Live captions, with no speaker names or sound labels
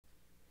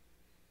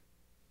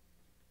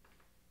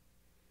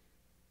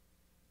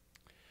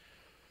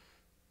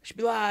Should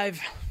be live.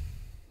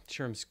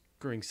 Sure, I'm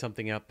screwing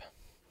something up.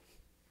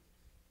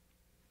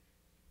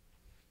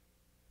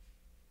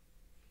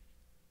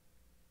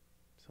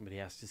 Somebody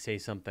has to say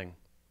something,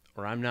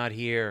 or I'm not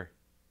here.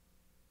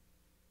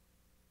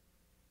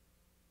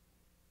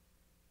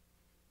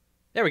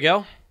 There we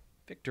go.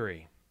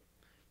 Victory.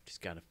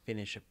 Just got to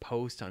finish a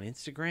post on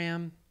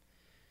Instagram.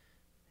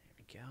 There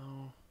we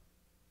go.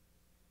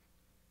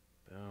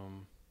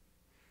 Boom.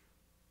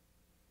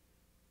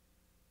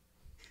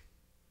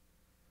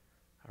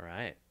 All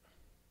right.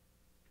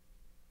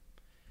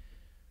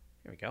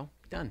 There we go.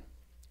 Done.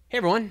 Hey,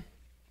 everyone.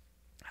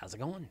 How's it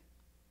going?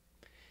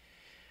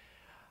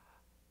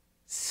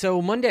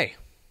 So, Monday.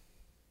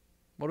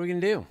 What are we going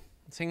to do?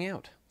 Let's hang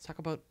out. Let's talk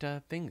about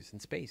things in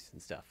space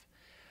and stuff.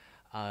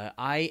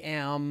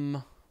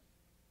 Arjun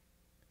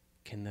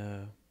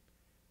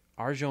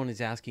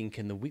is asking,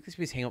 can the Weekly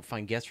Space Hangout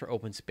find guests for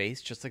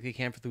OpenSpace just like they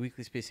can for the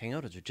Weekly Space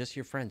Hangout? Or just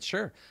your friends?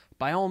 Sure.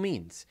 By all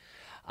means.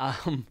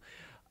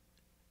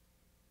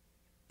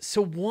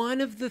 So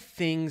one of the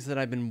things that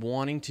I've been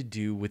wanting to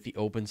do with the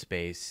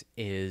OpenSpace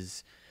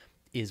is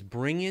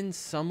bring in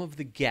some of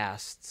the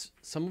guests,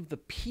 some of the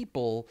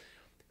people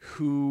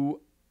who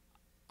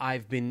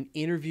I've been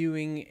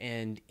interviewing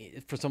and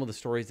for some of the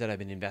stories that I've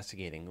been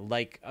investigating.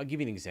 Like, I'll give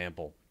you an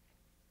example.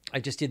 I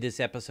just did this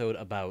episode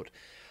about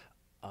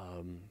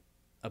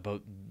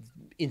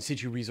in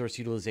situ resource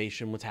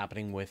utilization, what's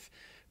happening with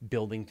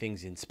building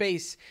things in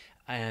space,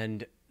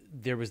 and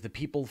there was the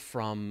people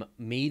from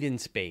Made in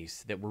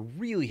Space that were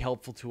really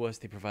helpful to us.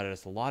 They provided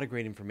us a lot of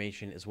great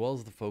information, as well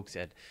as the folks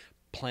at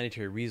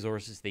Planetary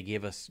Resources. They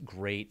gave us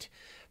great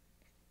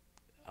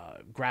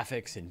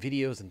graphics and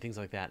videos and things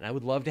like that. And I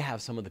would love to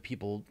have some of the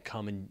people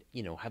come and,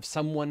 have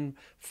someone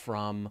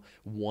from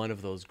one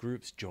of those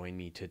groups join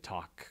me to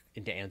talk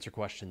and to answer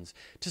questions,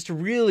 just to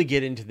really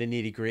get into the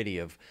nitty gritty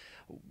of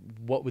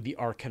what would the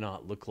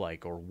Archanaut look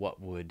like, or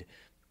what would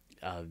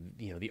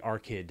the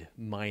Archid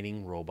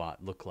mining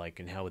robot look like,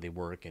 and how would they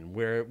work, and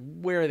where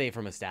are they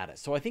from a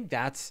status. So I think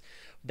that's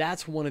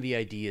one of the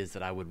ideas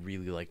that I would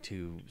really like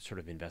to sort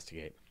of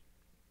investigate.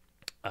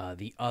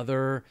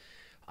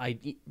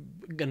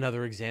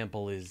 Another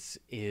example is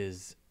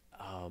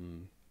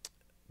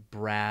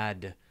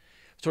Brad,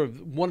 sort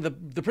of one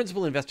of the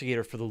principal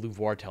investigator for the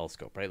LUVOIR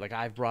telescope, right? Like,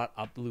 I've brought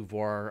up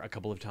LUVOIR a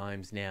couple of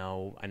times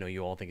now. I know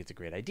you all think it's a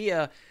great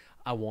idea.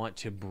 I want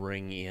to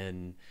bring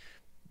in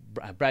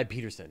Brad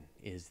Peterson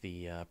is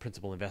the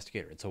principal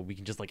investigator, and so we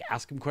can just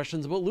ask him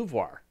questions about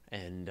LUVOIR,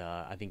 and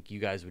I think you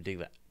guys would dig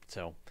that.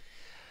 So,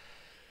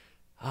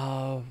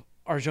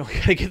 Arjun,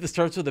 can I get the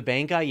starts with the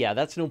bank guy? Yeah,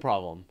 that's no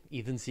problem.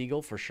 Ethan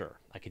Siegel, for sure.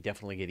 I could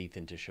definitely get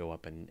Ethan to show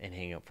up and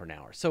hang out for an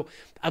hour. So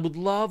I would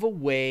love a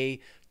way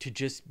to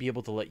just be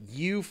able to let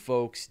you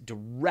folks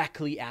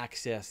directly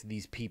access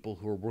these people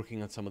who are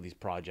working on some of these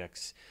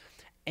projects.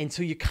 And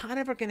so you kind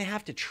of are going to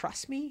have to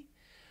trust me,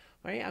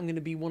 right? I'm going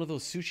to be one of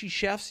those sushi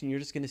chefs, and you're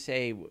just going to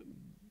say,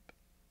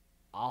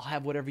 I'll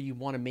have whatever you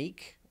want to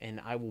make,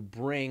 and I will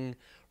bring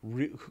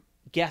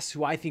guests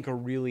who I think are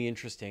really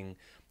interesting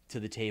to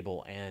the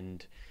table,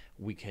 and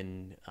we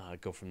can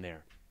go from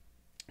there.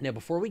 Now,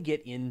 before we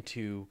get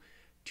too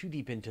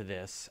deep into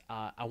this,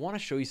 I want to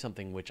show you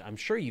something which I'm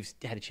sure you've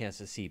had a chance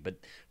to see, but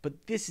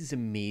this is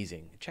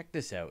amazing. Check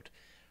this out.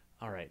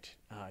 All right,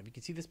 if you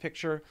can see this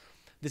picture,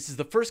 this is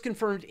the first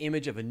confirmed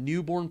image of a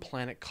newborn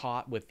planet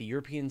caught with the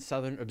European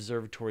Southern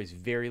Observatory's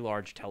Very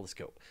Large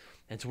Telescope.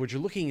 And so what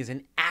you're looking is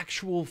an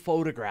actual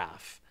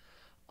photograph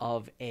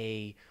of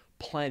a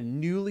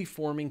newly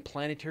forming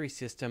planetary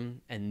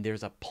system, and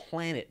there's a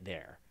planet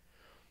there.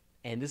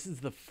 And this is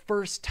the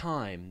first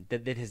time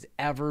that has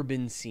ever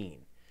been seen.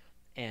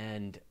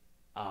 And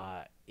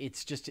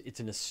it's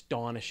an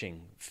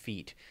astonishing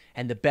feat.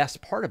 And the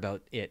best part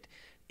about it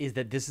is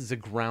that this is a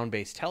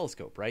ground-based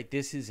telescope, right?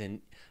 This is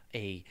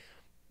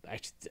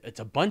it's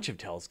a bunch of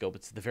telescopes.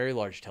 It's the Very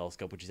Large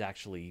Telescope, which is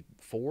actually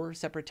 4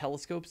 separate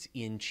telescopes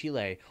in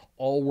Chile,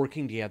 all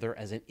working together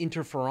as an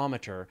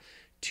interferometer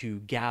to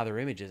gather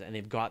images. And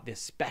they've got this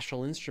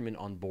special instrument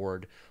on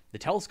board the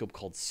telescope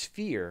called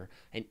Sphere,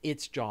 and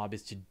its job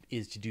is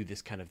to do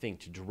this kind of thing,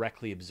 to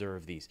directly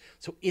observe these.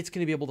 So it's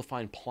going to be able to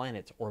find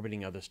planets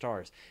orbiting other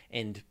stars.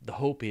 And the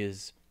hope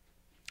is,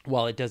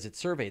 while it does its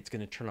survey, it's going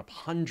to turn up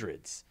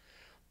hundreds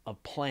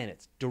of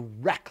planets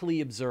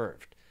directly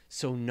observed.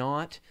 So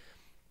not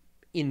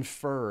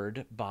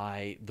inferred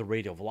by the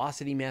radial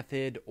velocity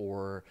method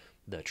or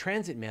the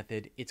transit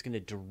method. It's going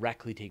to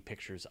directly take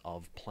pictures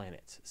of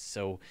planets.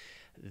 So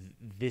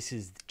this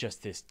is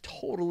just this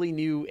totally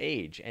new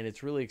age, and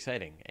it's really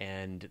exciting.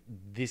 And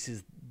this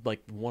is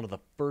one of the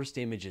first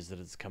images that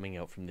is coming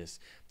out from this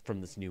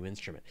new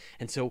instrument.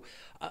 And so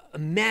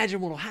imagine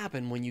what will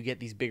happen when you get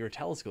these bigger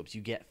telescopes.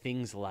 You get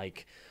things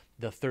like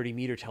the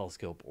 30-meter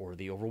telescope, or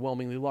the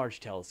overwhelmingly large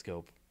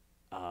telescope,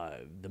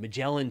 the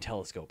Magellan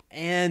telescope,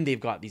 and they've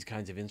got these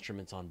kinds of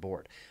instruments on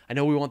board. I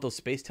know we want those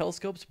space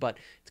telescopes, but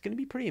it's going to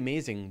be pretty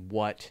amazing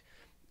what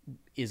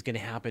is going to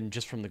happen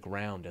just from the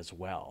ground as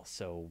well.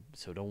 So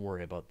don't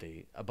worry about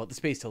the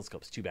space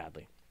telescopes too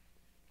badly.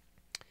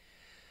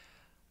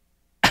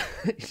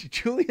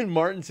 Julian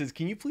Martin says,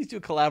 can you please do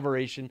a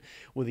collaboration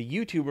with a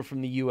YouTuber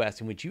from the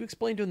US in which you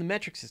explain to him the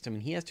metric system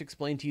and he has to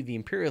explain to you the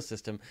imperial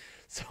system?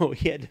 So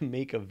he had to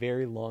make a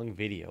very long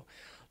video.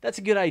 That's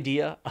a good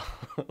idea.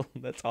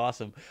 That's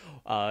awesome.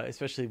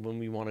 Especially when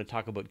we want to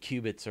talk about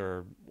qubits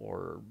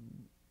or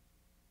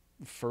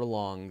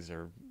furlongs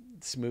or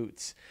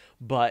smoots.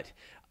 But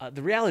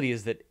the reality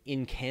is that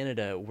in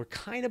Canada, we're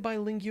kind of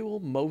bilingual,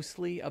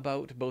 mostly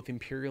about both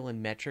imperial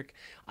and metric.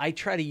 I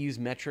try to use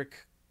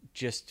metric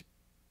just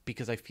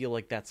because I feel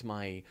like that's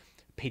my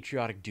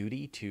patriotic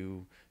duty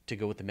to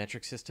go with the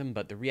metric system.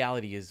 But the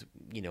reality is,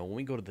 when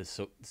we go to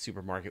the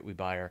supermarket, we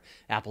buy our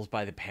apples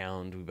by the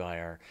pound, we buy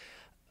our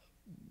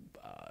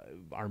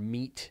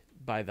meat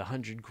by the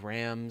 100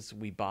 grams,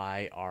 we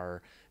buy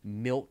our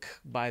milk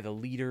by the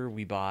liter,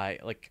 we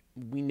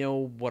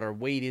know what our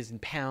weight is in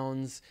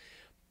pounds,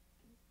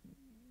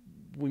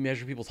 we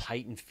measure people's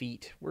height in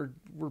feet, we're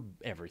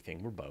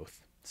everything, we're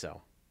both.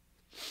 So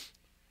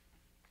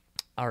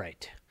all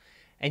right,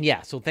 and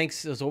yeah, so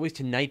thanks as always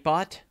to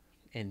Nightbot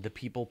and the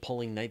people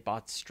pulling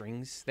Nightbot's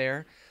strings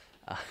there.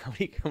 How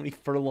many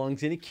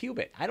furlongs in a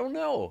qubit? I don't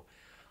know.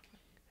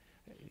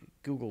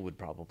 Google would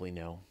probably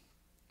know.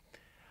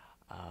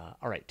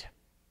 All right.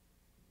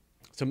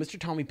 So Mr.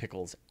 Tommy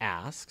Pickles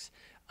asks,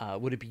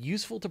 would it be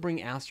useful to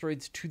bring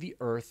asteroids to the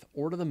Earth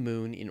or to the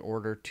Moon in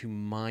order to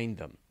mine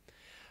them?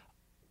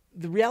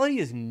 The reality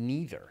is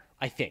neither,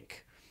 I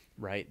think,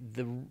 right?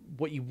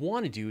 What you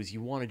want to do is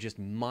you want to just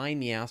mine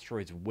the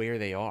asteroids where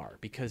they are,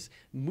 because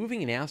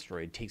moving an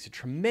asteroid takes a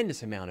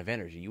tremendous amount of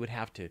energy. You would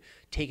have to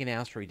take an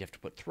asteroid, you have to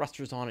put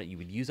thrusters on it, you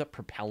would use up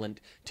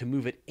propellant to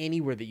move it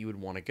anywhere that you would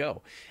want to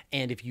go.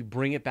 And if you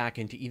bring it back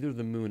into either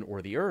the Moon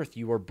or the Earth,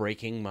 you are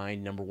breaking my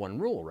number one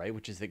rule, right?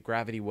 Which is that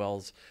gravity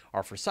wells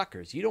are for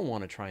suckers. You don't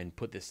want to try and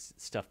put this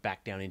stuff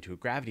back down into a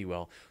gravity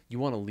well. You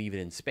want to leave it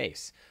in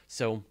space.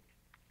 So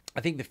I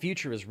think the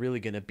future is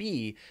really going to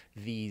be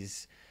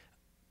these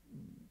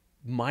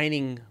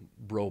mining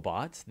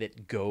robots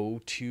that go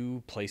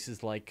to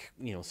places like,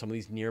 some of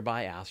these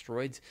nearby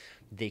asteroids.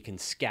 They can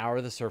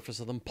scour the surface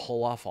of them,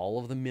 pull off all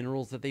of the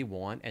minerals that they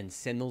want, and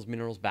send those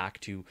minerals back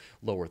to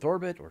low Earth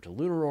orbit or to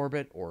lunar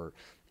orbit or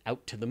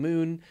out to the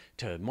Moon,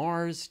 to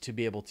Mars, to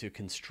be able to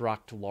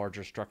construct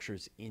larger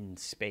structures in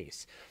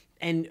space.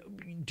 And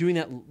doing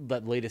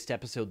that latest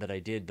episode that I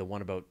did, the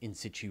one about in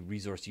situ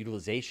resource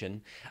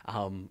utilization,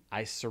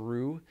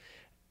 ISARU,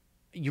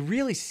 you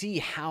really see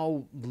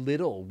how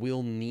little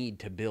we'll need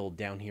to build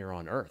down here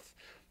on Earth.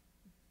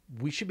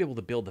 We should be able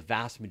to build the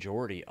vast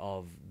majority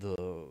of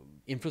the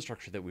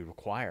infrastructure that we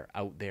require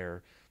out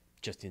there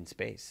just in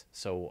space.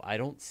 So I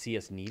don't see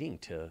us needing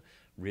to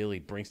really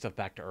bring stuff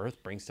back to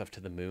Earth, bring stuff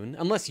to the Moon,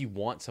 unless you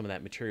want some of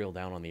that material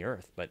down on the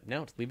Earth. But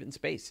no, just leave it in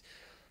space.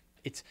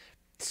 It's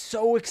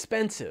so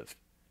expensive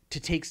to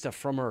take stuff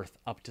from Earth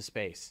up to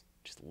space.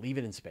 Just leave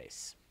it in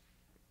space.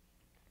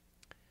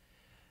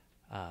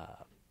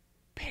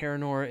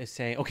 Paranor is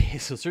saying, okay,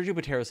 so Sergio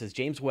Botero says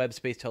James Webb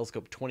Space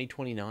Telescope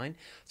 2029.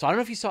 So I don't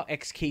know if you saw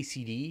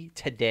XKCD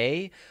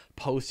today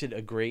posted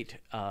a great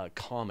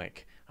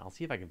comic. I'll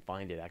see if I can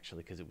find it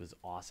actually, because it was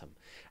awesome.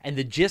 And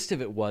the gist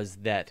of it was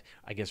that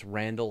I guess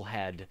Randall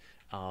had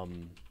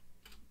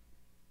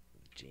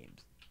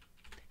James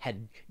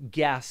had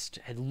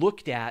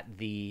looked at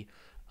the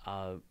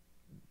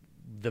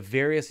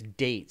various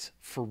dates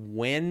for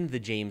when the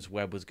James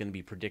Webb was going to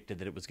be predicted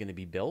that it was going to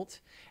be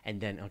built.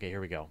 And then, okay,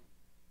 here we go.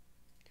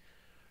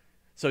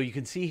 So you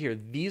can see here,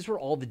 these were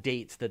all the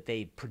dates that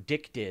they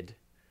predicted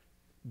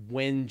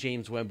when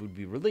James Webb would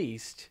be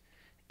released.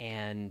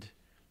 And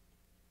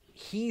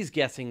he's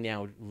guessing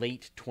now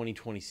late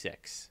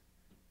 2026.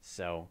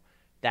 So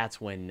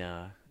that's when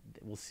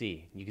we'll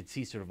see. You can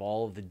see sort of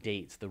all of the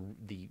dates,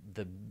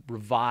 the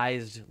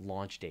revised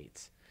launch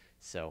dates.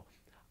 So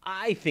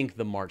I think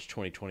the March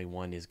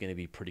 2021 is going to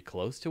be pretty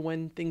close to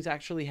when things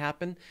actually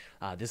happen.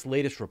 This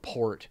latest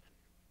report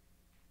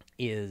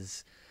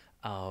is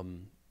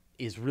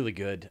really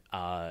good,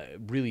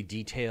 really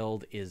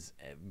detailed, is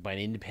by an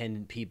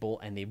independent people,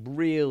 and they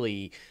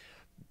really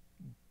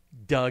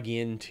dug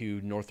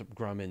into Northrop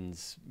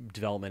Grumman's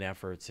development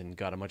efforts and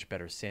got a much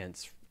better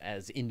sense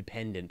as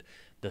independent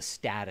the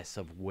status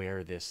of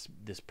where this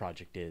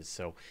project is.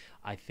 So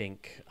I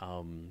think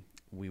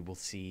we will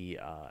see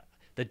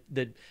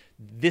that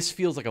this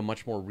feels like a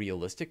much more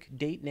realistic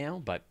date now,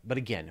 but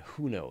again,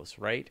 who knows,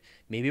 right?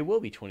 Maybe it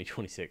will be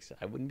 2026.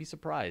 I wouldn't be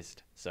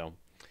surprised. So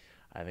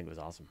I think it was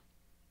awesome.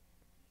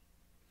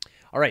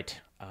 All right,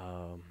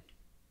 let's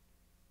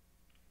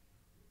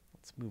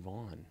move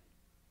on.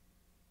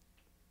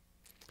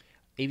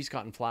 A.V.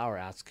 Scott and Flower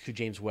asks, could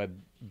James Webb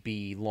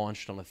be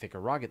launched on a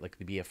thicker rocket like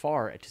the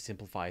BFR to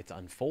simplify its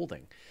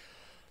unfolding?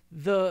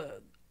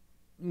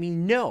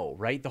 No,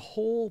 right? The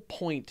whole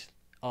point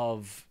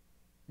of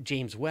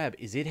James Webb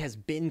is it has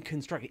been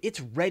constructed.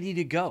 It's ready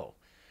to go,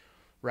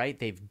 right?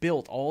 They've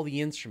built all the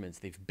instruments.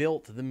 They've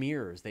built the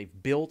mirrors.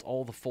 They've built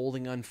all the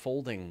folding,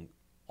 unfolding.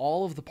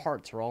 All of the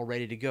parts are all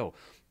ready to go.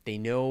 They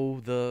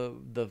know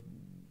the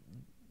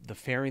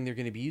fairing they're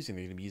going to be using.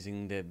 They're going to be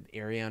using the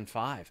Ariane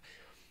 5.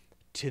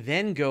 to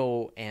then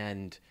go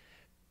and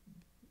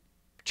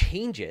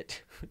change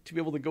it to be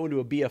able to go into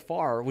a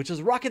BFR, which is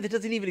a rocket that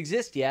doesn't even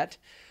exist yet,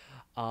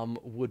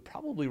 would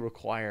probably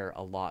require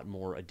a lot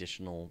more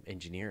additional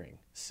engineering.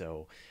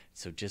 So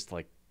just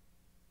like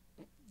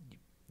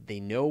they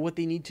know what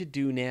they need to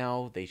do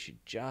now, they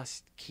should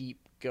just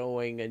keep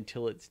going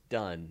until it's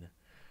done.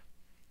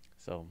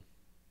 So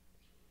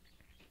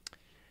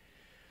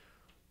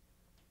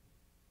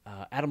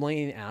Adam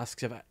Lane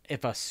asks,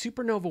 if a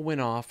supernova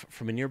went off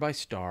from a nearby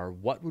star,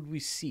 what would we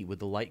see? Would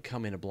the light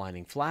come in a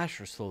blinding flash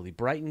or slowly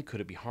brighten?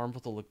 Could it be harmful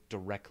to look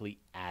directly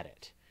at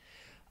it?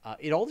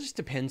 It all just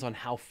depends on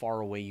how far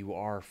away you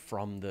are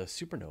from the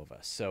supernova.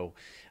 So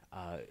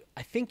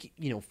I think,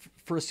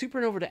 for a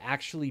supernova to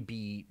actually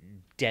be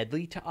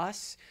deadly to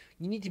us,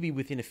 you need to be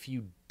within a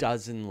few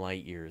dozen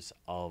light years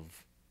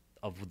of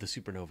the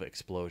supernova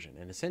explosion.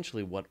 And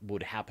essentially what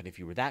would happen if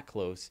you were that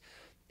close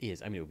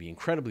is, it would be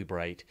incredibly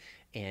bright,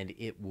 and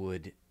it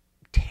would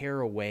tear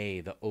away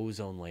the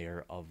ozone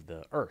layer of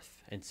the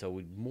Earth. And so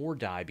we'd more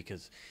die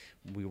because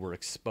we were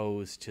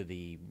exposed to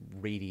the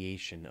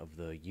radiation of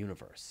the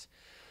universe.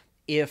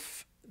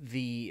 If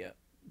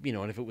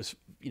and if it was,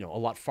 a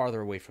lot farther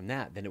away from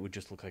that, then it would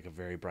just look like a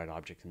very bright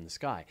object in the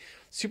sky.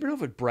 Supernova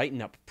would brighten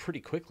up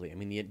pretty quickly.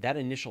 That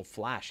initial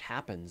flash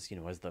happens,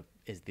 as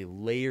the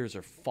layers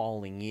are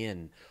falling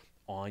in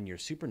on your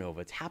supernova.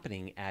 It's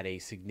happening at a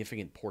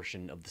significant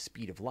portion of the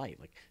speed of light,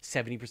 like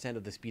 70%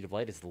 of the speed of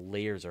light, as the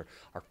layers are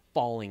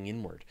falling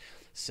inward.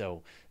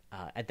 So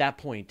at that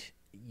point,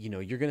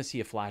 you're going to see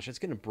a flash. It's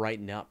going to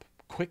brighten up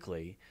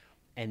quickly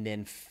and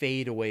then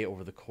fade away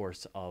over the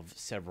course of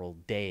several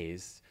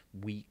days,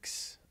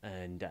 weeks,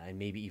 and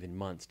maybe even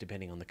months,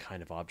 depending on the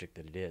kind of object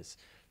that it is.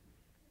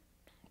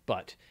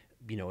 But,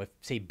 if,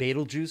 say,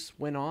 Betelgeuse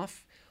went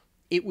off,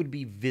 it would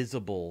be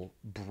visible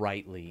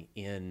brightly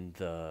in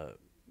the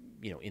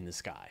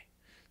sky.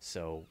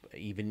 So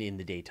even in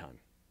the daytime.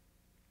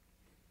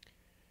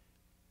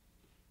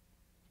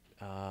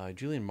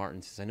 Julian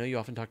Martin says, I know you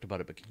often talked about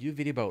it, but could you do a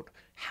video about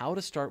how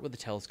to start with a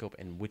telescope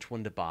and which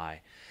one to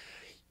buy?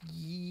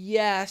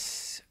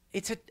 Yes,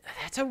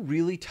 that's a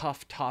really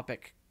tough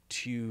topic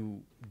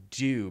to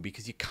do,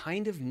 because you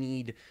kind of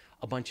need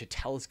a bunch of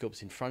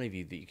telescopes in front of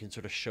you that you can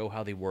sort of show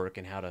how they work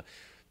and how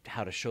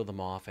to show them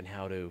off and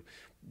how to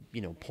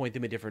point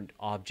them at different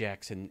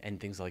objects and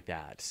things like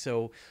that.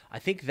 So I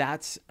think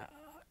that's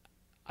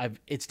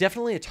it's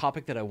definitely a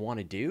topic that I want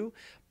to do,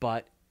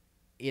 but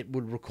it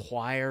would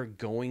require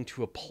going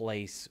to a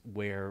place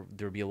where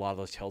there would be a lot of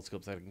those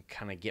telescopes that I can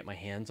kind of get my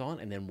hands on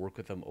and then work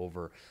with them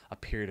over a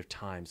period of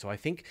time. So I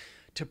think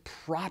to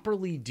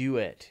properly do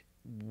it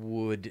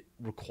would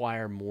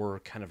require more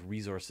kind of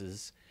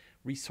resources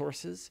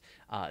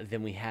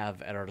than we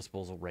have at our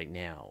disposal right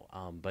now.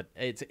 But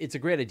it's a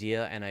great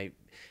idea,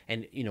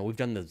 and we've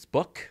done this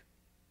book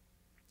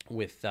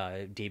with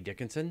Dave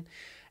Dickinson,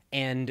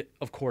 and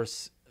of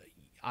course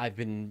I've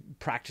been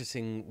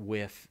practicing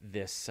with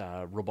this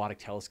robotic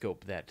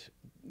telescope that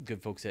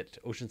good folks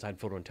at Oceanside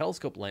Photo and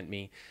Telescope lent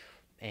me,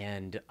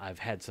 and I've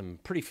had some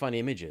pretty fun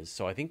images.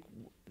 So I think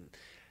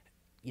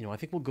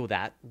we'll go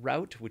that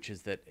route, which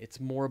is that it's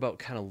more about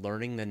kind of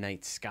learning the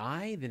night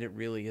sky than it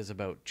really is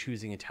about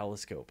choosing a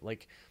telescope.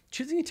 Like,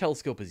 choosing a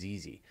telescope is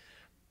easy.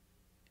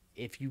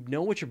 If you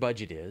know what your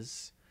budget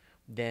is,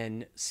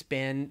 then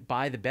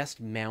buy the best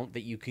mount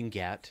that you can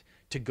get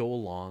to go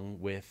along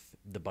with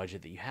the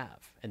budget that you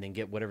have, and then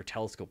get whatever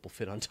telescope will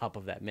fit on top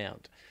of that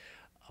mount.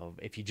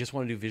 If you just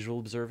want to do visual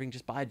observing,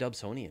 just buy a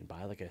Dobsonian.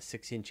 Buy like a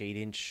 6-inch,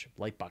 8-inch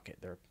light bucket.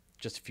 They're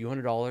just a few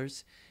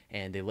 $100s,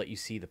 and they let you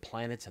see the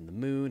planets and the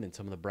moon and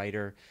some of the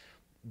brighter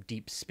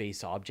deep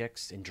space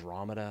objects,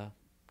 Andromeda,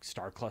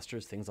 star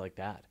clusters, things like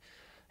that.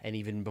 And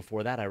even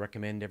before that, I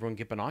recommend everyone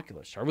get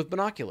binoculars. Start with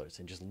binoculars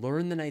and just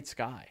learn the night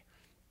sky.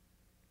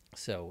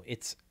 So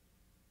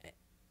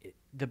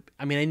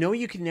I know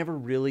you can never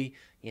really,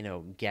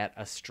 get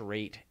a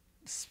straight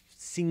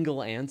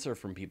single answer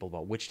from people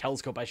about which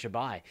telescope I should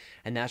buy.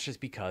 And that's just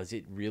because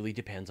it really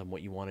depends on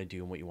what you want to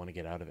do and what you want to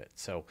get out of it.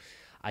 So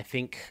I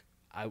think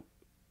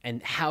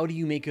and how do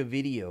you make a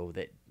video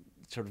that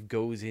sort of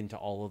goes into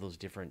all of those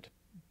different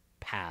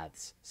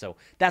paths? So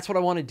that's what I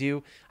want to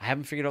do. I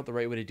haven't figured out the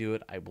right way to do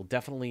it. I will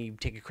definitely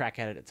take a crack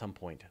at it at some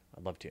point.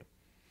 I'd love to.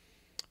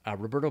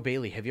 Roberto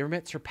Bailey, have you ever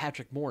met Sir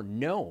Patrick Moore?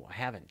 No, I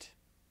haven't.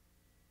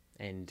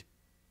 And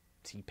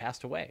he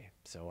passed away,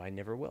 so I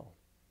never will.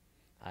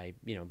 I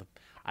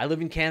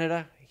live in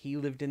Canada. He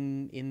lived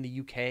in the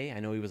UK. I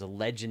know he was a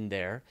legend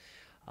there,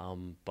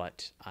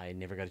 but I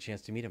never got a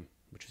chance to meet him,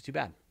 which was too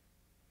bad.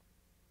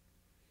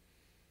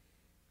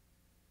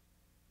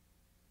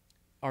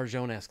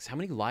 Arjone asks, how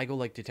many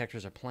LIGO-like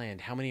detectors are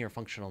planned? How many are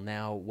functional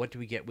now? What do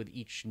we get with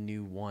each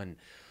new one?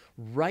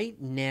 Right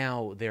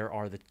now, there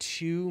are the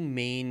two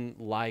main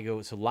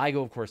LIGO. So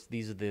LIGO, of course,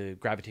 these are the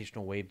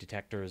gravitational wave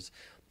detectors,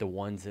 the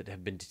ones that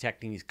have been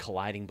detecting these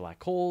colliding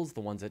black holes, the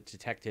ones that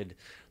detected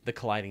the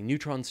colliding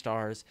neutron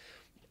stars.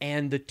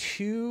 And the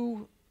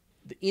two,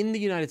 in the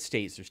United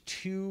States, there's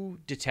two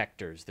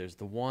detectors. There's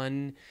the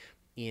one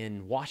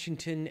in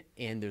Washington,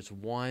 and there's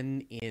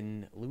one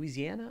in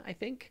Louisiana, I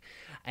think.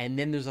 And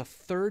then there's a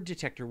third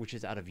detector, which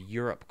is out of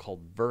Europe,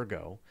 called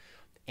Virgo.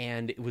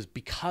 And it was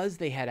because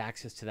they had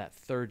access to that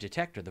third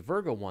detector, the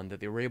Virgo one, that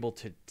they were able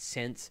to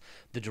sense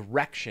the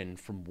direction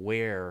from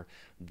where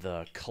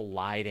the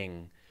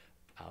colliding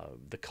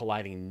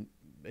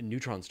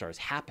neutron stars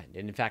happened.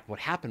 And in fact, what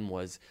happened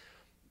was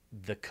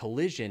the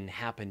collision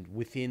happened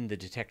within the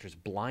detector's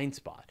blind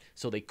spot,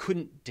 so they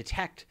couldn't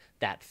detect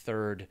that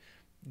third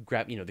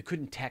they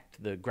couldn't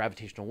detect the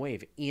gravitational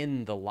wave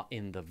in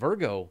the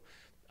Virgo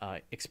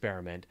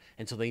experiment,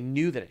 and so they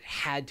knew that it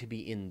had to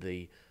be in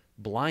the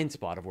blind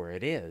spot of where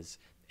it is,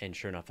 and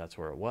sure enough, that's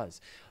where it was.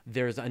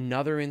 There's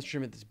another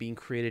instrument that's being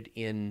created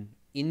in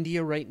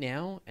India right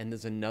now, and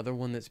there's another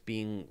one that's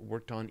being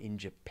worked on in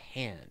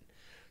Japan.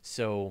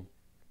 So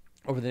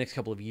over the next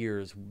couple of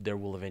years, there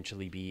will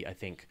eventually be, I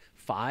think,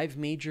 5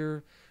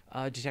 major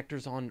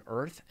detectors on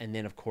Earth. And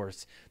then, of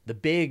course, the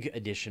big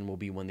addition will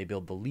be when they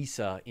build the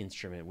LISA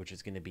instrument, which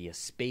is going to be a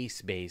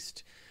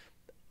space-based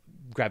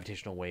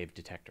gravitational wave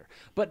detector.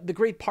 But the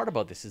great part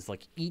about this is,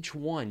 like, each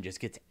one just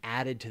gets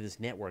added to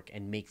this network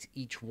and makes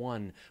each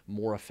one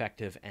more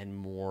effective and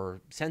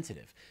more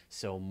sensitive.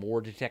 So more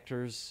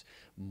detectors,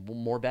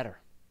 more better.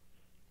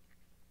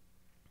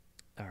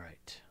 All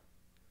right.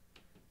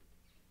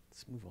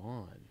 Let's move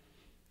on.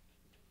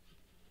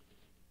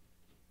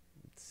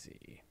 Let's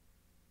see.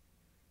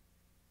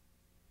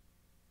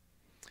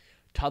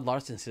 Todd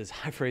Larson says,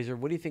 "Hi, Fraser.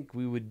 What do you think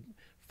we would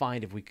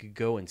find if we could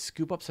go and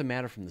scoop up some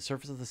matter from the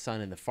surface of the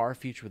sun in the far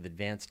future with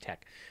advanced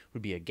tech?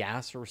 Would it be a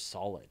gas or a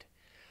solid?"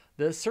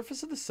 The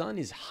surface of the sun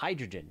is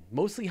hydrogen,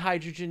 mostly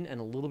hydrogen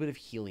and a little bit of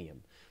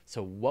helium.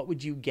 So what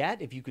would you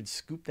get if you could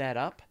scoop that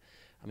up?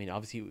 I mean,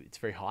 obviously it's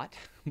very hot,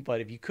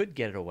 but if you could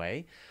get it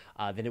away,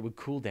 then it would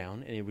cool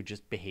down and it would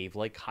just behave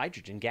like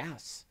hydrogen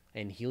gas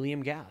and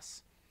helium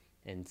gas.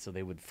 And so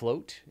they would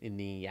float in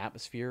the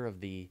atmosphere of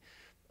the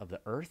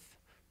Earth,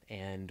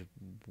 and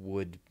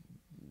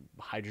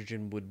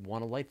hydrogen would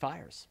want to light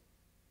fires.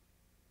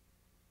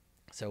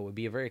 So it would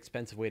be a very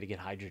expensive way to get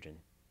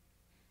hydrogen.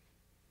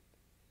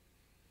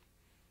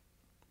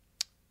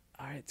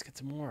 All right, let's get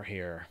some more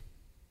here.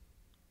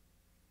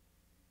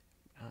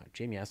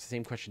 Jamie asked the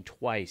same question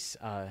twice.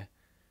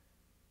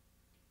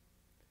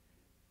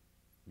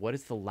 What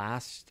is the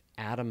last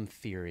atom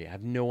theory? I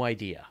have no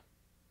idea.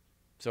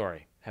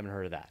 Sorry, haven't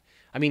heard of that.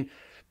 I mean,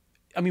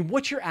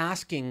 what you're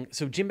asking.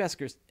 So Jim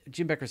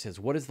Becker says,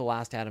 "What is the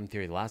last atom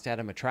theory? The last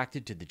atom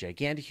attracted to the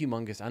gigantic,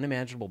 humongous,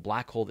 unimaginable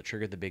black hole that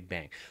triggered the Big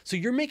Bang." So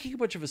you're making a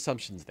bunch of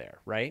assumptions there,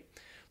 right?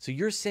 So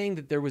you're saying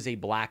that there was a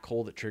black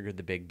hole that triggered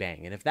the Big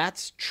Bang, and if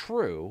that's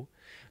true,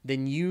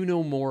 then you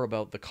know more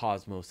about the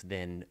cosmos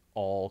than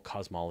all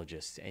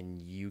cosmologists,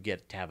 and you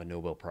get to have a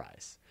Nobel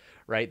Prize,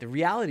 right? The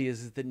reality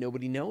is that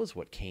nobody knows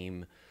what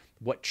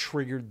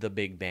triggered the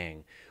Big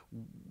Bang.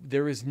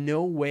 There is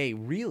no way,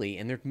 really,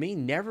 and there may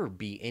never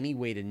be any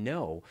way to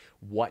know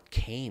what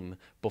came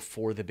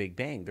before the Big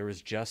Bang. There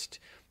is just,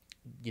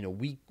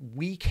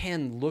 we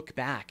can look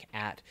back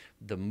at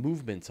the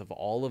movements of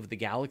all of the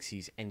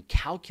galaxies and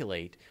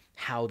calculate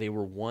how they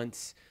were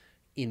once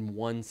in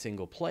one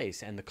single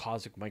place. And the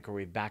cosmic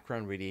microwave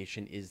background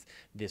radiation is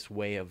this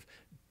way of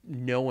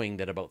knowing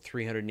that about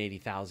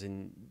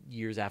 380,000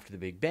 years after the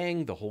Big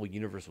Bang, the whole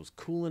universe was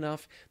cool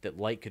enough that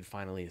light could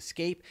finally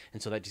escape.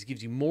 And so that just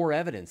gives you more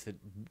evidence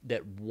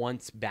that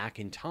once back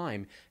in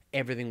time,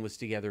 everything was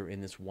together in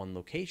this one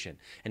location.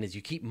 And as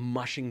you keep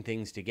mushing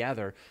things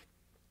together,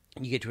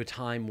 you get to a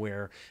time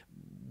where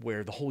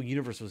the whole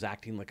universe was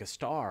acting like a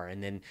star,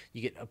 and then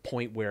you get a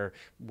point where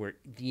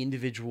the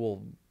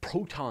individual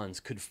protons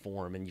could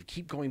form, and you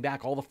keep going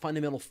back, all the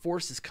fundamental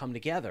forces come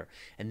together,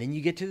 and then you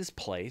get to this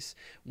place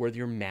where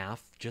your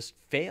math just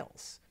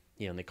fails,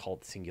 and they call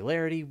it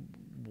singularity,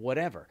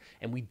 whatever,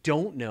 and we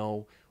don't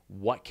know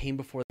what came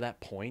before that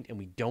point, and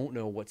we don't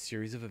know what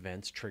series of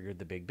events triggered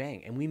the Big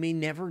Bang, and we may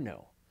never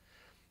know.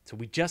 So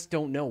we just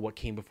don't know what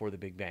came before the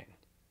Big Bang.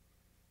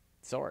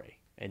 Sorry.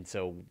 And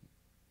so,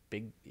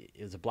 big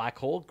is a black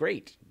hole?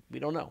 Great. We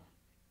don't know.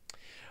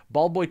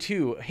 Bald Boy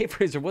 2. Hey,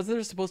 Fraser, wasn't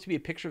there supposed to be a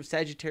picture of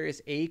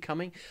Sagittarius A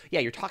coming? Yeah,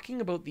 you're talking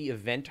about the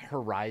Event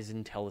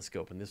Horizon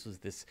Telescope. And this was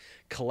this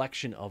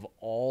collection of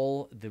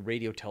all the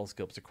radio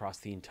telescopes across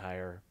the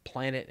entire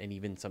planet and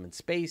even some in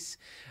space.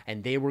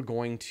 And they were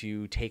going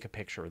to take a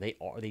picture.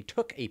 They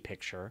took a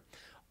picture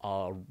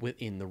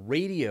within the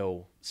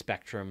radio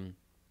spectrum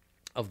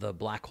of the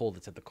black hole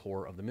that's at the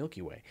core of the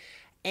Milky Way.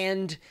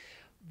 And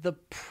the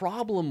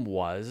problem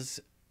was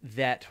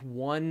that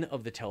one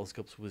of the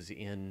telescopes was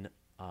in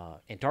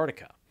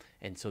Antarctica,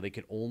 and so they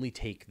could only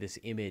take this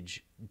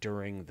image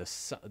during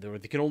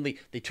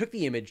they took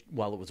the image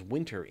while it was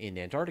winter in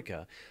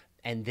Antarctica,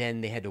 and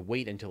then they had to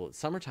wait until it's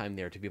summertime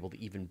there to be able to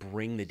even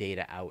bring the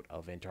data out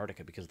of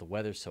Antarctica because the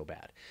weather's so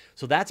bad.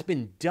 So that's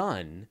been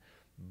done,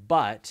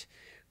 but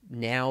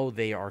now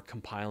they are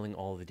compiling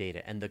all the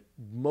data, and the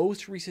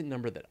most recent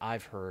number that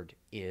I've heard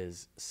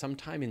is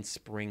sometime in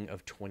spring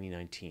of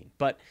 2019.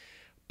 But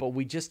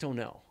we just don't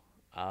know.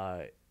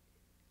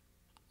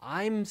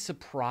 I'm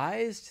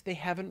surprised they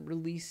haven't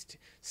released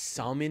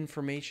some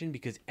information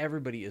because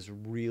everybody is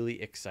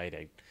really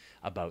excited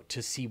about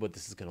to see what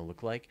this is going to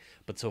look like.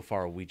 But so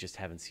far, we just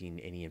haven't seen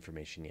any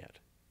information yet.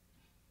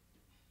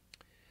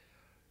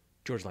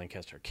 George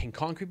Lancaster, can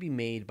concrete be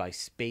made by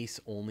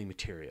space-only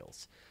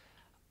materials?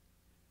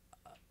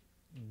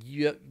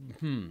 Yeah.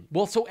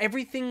 Well, so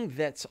everything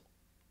that's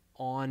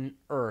on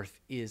Earth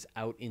is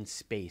out in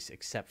space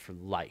except for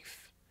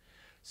life.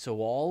 So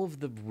all of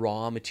the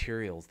raw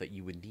materials that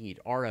you would need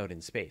are out in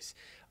space.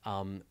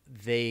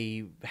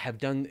 They have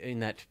done in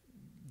that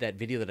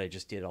video that I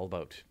just did all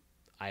about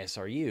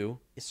ISRU.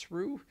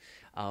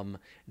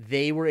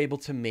 They were able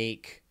to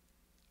make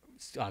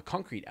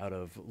concrete out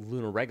of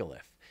lunar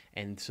regolith.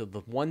 And so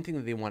the one thing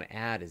that they want to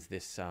add is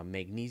this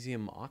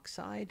magnesium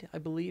oxide, I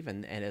believe,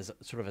 and as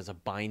sort of as a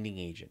binding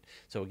agent.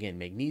 So again,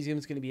 magnesium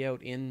is going to be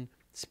out in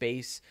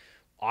space.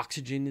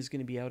 Oxygen is going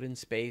to be out in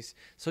space.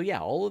 So yeah,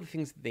 all of the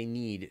things that they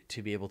need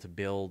to be able to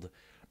build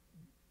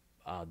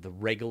the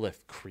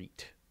regolith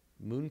crete,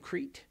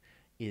 mooncrete,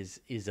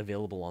 is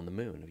available on the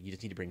moon. You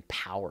just need to bring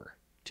power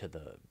to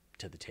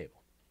the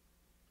table.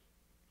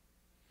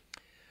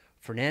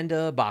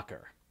 Fernanda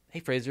Bacher. Hey,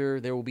 Fraser,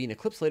 there will be an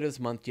eclipse later this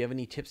month. Do you have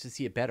any tips to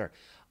see it better?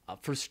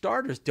 For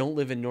starters, don't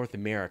live in North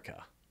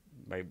America,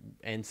 right,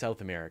 and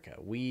South America.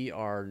 We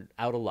are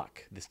out of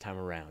luck this time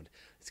around.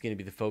 It's going to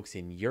be the folks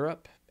in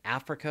Europe.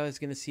 Africa is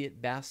going to see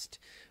it best.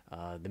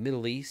 The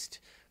Middle East,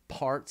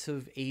 parts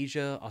of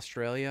Asia,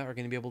 Australia are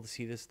going to be able to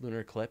see this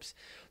lunar eclipse.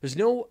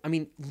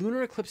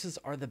 Lunar eclipses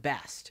are the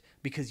best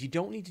because you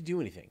don't need to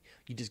do anything.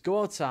 You just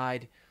go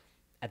outside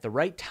at the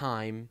right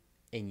time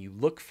and you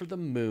look for the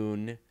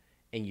moon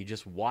and you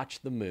just watch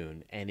the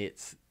moon, and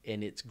it's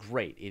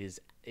great.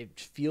 It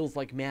feels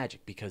like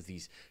magic because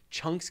these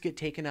chunks get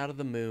taken out of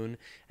the moon,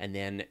 and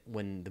then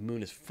when the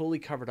moon is fully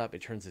covered up,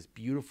 it turns this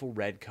beautiful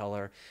red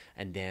color,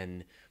 and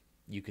then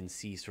you can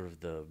see sort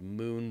of the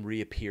moon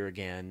reappear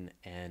again,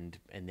 and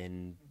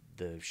then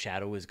the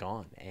shadow is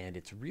gone, and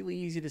it's really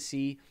easy to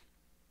see.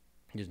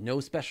 There's no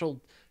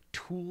special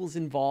tools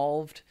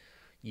involved.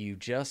 You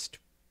just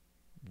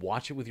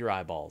watch it with your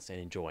eyeballs and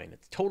enjoy, and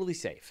it's totally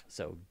safe.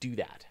 So do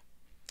that.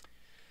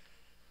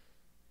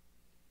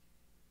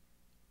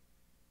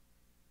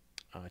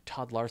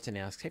 Todd Larson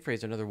asks, hey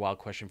Fraser, another wild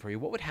question for you.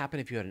 What would happen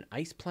if you had an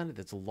ice planet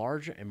that's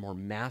larger and more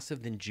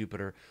massive than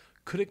Jupiter?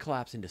 Could it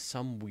collapse into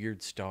some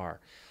weird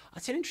star?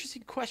 That's an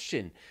interesting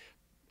question.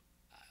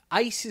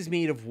 Ice is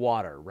made of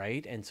water,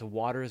 right? And so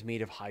water is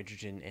made of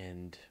hydrogen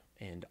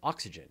and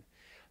oxygen.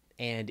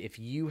 And if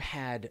you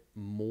had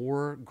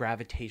more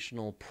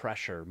gravitational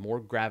pressure, more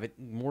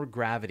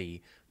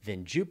gravity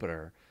than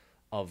Jupiter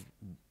of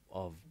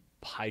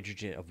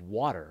hydrogen, of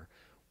water,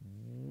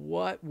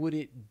 what would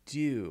it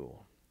do?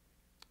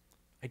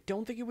 I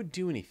don't think it would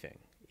do anything.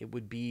 It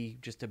would be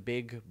just a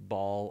big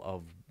ball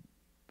of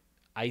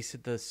ice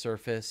at the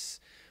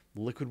surface,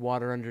 liquid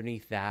water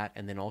underneath that,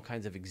 and then all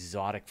kinds of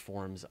exotic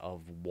forms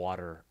of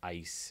water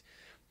ice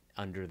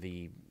under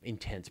the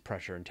intense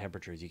pressure and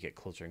temperature as you get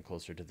closer and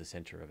closer to the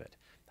center of it.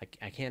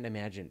 I can't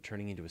imagine it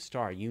turning into a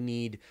star. You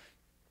need,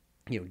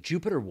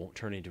 Jupiter won't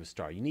turn into a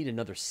star. You need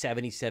another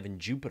 77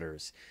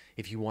 Jupiters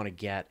if you want to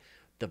get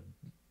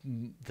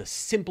the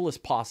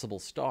simplest possible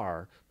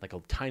star, like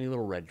a tiny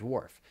little red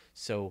dwarf.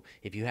 So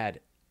if you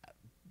had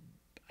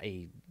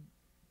a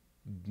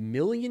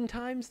million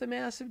times the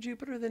mass of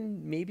Jupiter,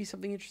 then maybe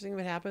something interesting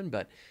would happen,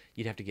 but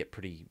you'd have to get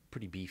pretty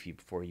beefy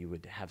before you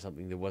would have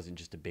something that wasn't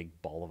just a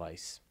big ball of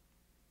ice.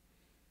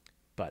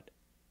 But,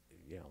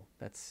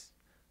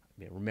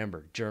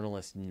 remember,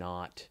 journalist,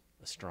 not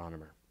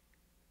astronomer.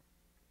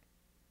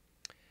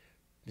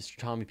 Mr.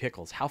 Tommy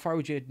Pickles, how far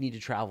would you need to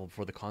travel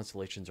before the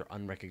constellations are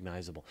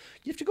unrecognizable?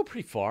 You have to go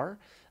pretty far.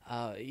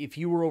 If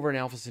you were over in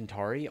Alpha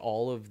Centauri,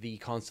 all of the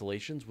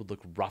constellations would look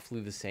roughly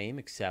the same,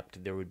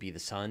 except there would be the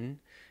sun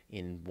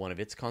in one of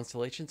its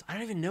constellations. I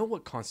don't even know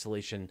what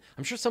constellation.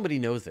 I'm sure somebody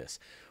knows this.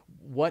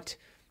 What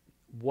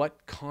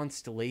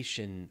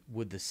constellation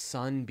would the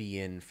sun be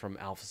in from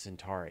Alpha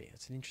Centauri?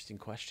 That's an interesting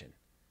question.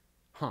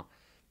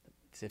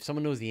 If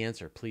someone knows the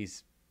answer,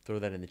 please throw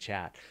that in the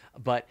chat.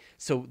 But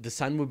so the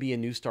sun would be a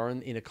new star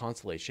in a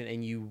constellation,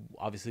 and you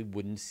obviously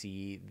wouldn't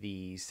see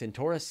the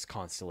Centaurus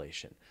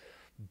constellation.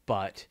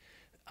 But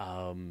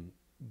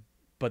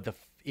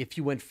if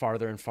you went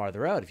farther and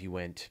farther out, if you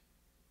went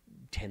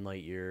 10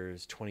 light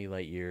years, 20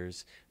 light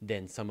years,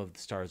 then some of the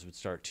stars would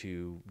start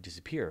to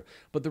disappear.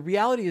 But the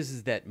reality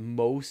is that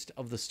most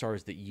of the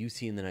stars that you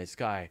see in the night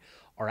sky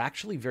are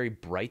actually very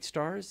bright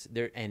stars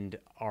and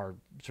are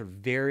sort of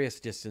various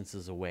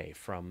distances away,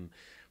 from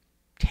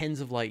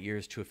tens of light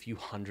years to a few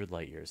hundred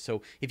light years.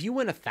 So if you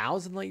went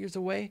 1,000 light years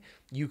away,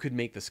 you could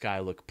make the sky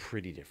look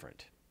pretty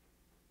different.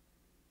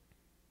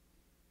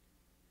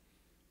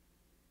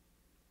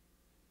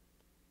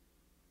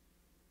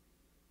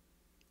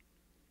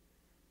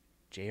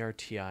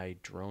 JRTI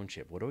drone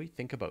chip. What do we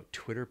think about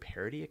Twitter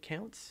parody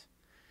accounts?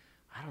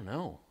 I don't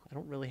know. I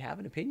don't really have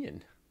an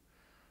opinion.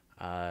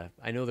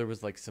 I know there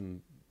was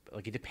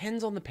it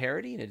depends on the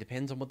parody and it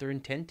depends on what their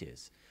intent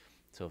is.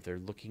 So if they're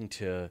looking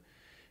to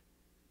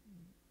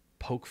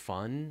poke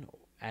fun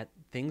at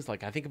things.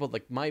 Like I think about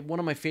like one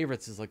of my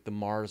favorites is like the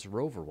Mars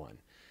rover one,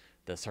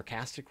 the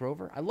Sarcastic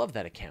Rover. I love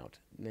that account,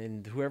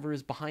 and whoever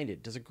is behind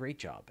it does a great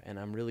job. And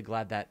I'm really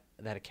glad that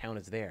that account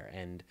is there,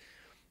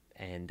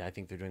 and I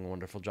think they're doing a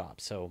wonderful job.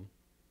 So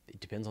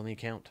it depends on the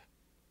account.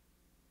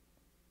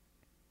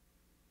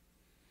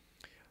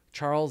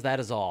 Charles, that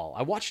is all.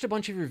 I watched a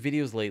bunch of your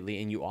videos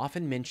lately, and you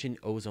often mention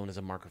ozone as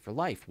a marker for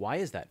life. Why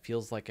is that?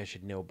 Feels like I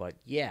should know, but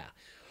yeah.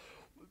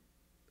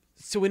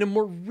 So in a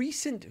more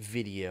recent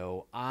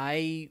video,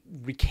 I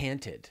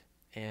recanted,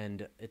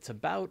 and it's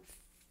about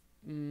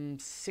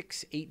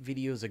 6-8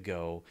 videos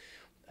ago.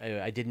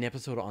 I did an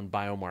episode on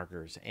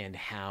biomarkers and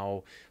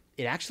how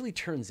it actually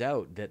turns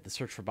out that the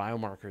search for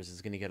biomarkers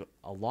is going to get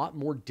a lot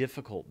more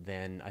difficult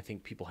than I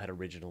think people had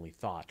originally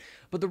thought.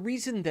 But the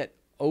reason that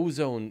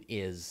ozone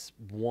is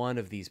one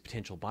of these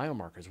potential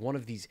biomarkers, one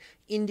of these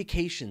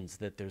indications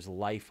that there's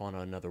life on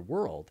another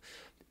world,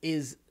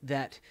 is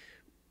that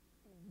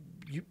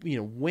you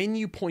know, when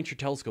you point your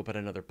telescope at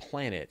another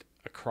planet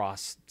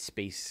across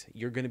space,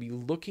 you're going to be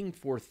looking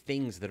for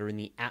things that are in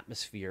the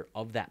atmosphere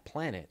of that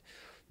planet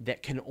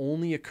that can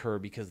only occur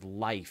because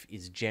life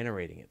is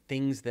generating it,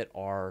 things that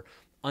are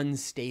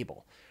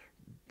unstable.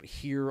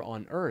 Here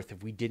on Earth,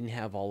 if we didn't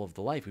have all of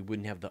the life, we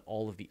wouldn't have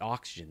all of the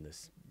oxygen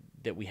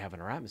that we have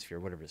in our atmosphere,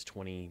 whatever it is,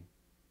 23%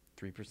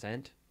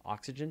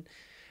 oxygen,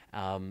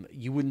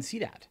 you wouldn't see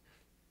that.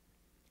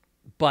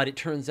 But it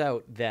turns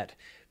out that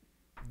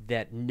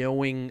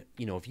knowing,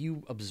 you know, if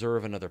you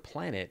observe another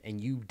planet and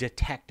you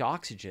detect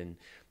oxygen,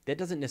 that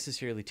doesn't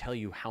necessarily tell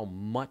you how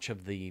much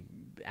of the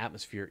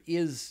atmosphere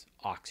is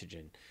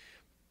oxygen.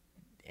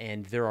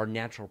 And there are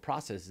natural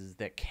processes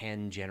that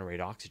can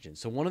generate oxygen.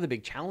 So one of the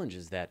big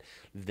challenges that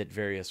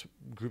various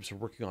groups are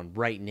working on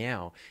right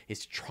now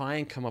is to try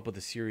and come up with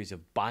a series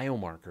of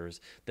biomarkers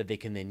that they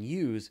can then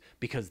use,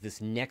 because this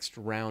next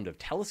round of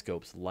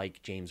telescopes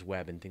like James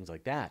Webb and things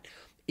like that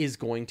is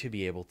going to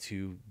be able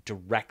to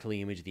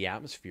directly image the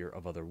atmosphere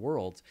of other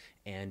worlds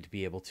and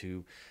be able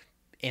to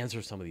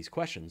answer some of these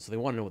questions. So they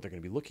want to know what they're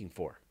going to be looking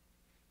for.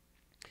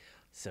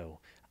 So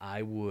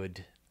I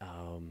would...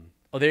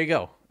 oh, there you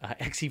go.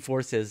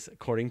 XE4 says,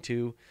 according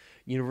to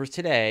Universe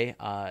Today,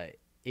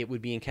 it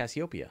would be in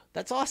Cassiopeia.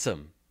 That's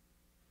awesome.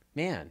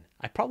 Man,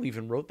 I probably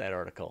even wrote that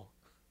article.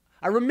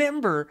 I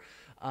remember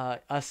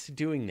us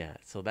doing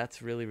that. So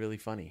that's really, really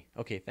funny.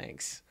 Okay,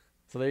 thanks.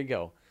 So there you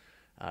go.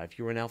 If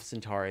you were in Alpha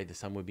Centauri, the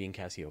sun would be in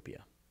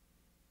Cassiopeia.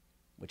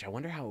 Which I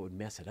wonder how it would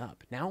mess it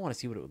up. Now I want to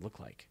see what it would look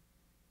like.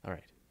 All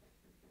right.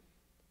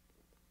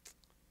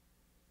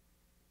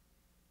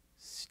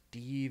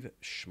 Steve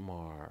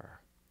Schmar.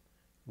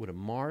 Would a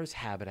Mars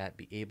habitat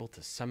be able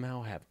to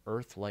somehow have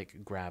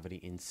Earth-like gravity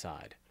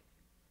inside?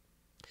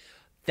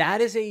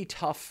 That is a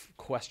tough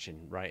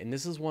question, right? And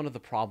this is one of the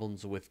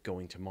problems with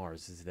going to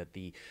Mars, is that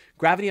the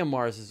gravity on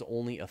Mars is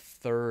only a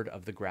third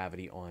of the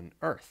gravity on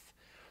Earth.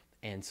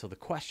 And so the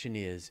question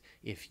is,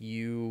 if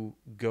you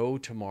go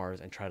to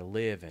Mars and try to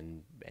live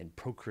and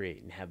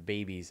procreate and have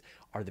babies,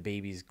 are the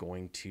babies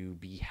going to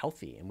be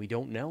healthy? And we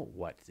don't know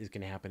what is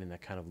going to happen in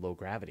that kind of low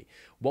gravity.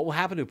 What will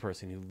happen to a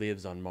person who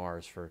lives on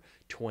Mars for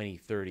 20,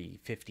 30,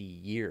 50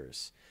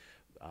 years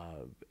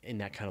in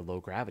that kind of low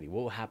gravity?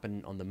 What will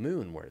happen on the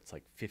moon, where it's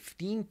like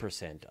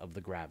 15% of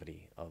the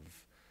gravity of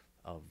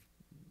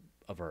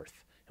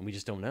Earth? And we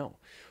just don't know.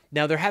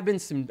 Now, there have been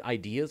some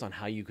ideas on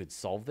how you could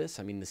solve this.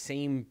 I mean, the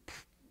same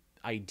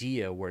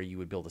idea where you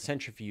would build a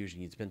centrifuge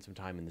and you'd spend some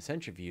time in the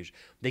centrifuge,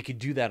 they could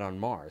do that on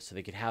Mars. So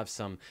they could have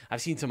some,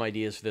 I've seen some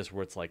ideas for this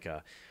where it's like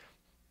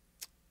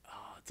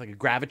it's like a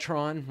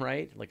gravitron,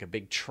 right? Like a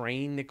big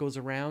train that goes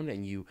around,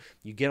 and you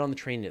get on the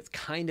train and it's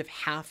kind of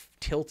half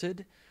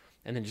tilted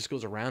and then just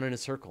goes around in a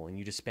circle, and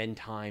you just spend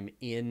time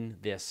in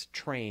this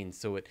train.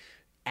 So it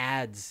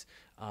adds,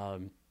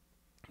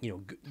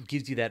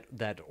 gives you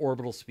that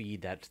orbital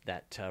speed, that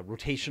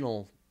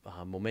rotational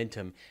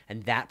momentum,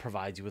 and that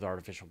provides you with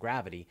artificial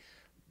gravity.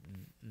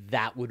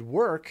 That would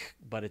work,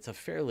 but it's a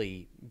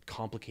fairly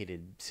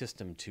complicated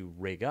system to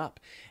rig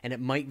up, and it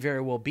might very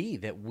well be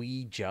that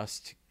we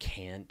just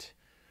can't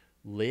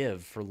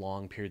live for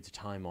long periods of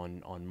time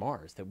on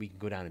Mars, that we can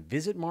go down and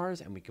visit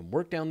Mars and we can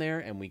work down there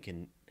and we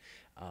can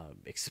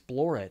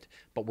explore it,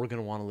 but we're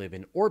going to want to live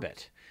in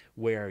orbit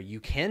where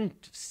you can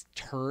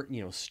start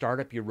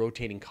up your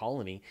rotating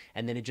colony,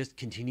 and then it just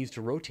continues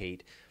to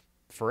rotate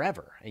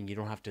forever and you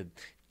don't have to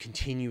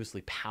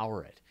continuously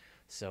power it.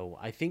 So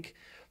I think,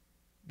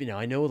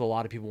 I know that a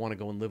lot of people want to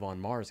go and live on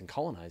Mars and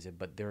colonize it,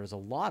 but there's a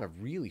lot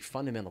of really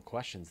fundamental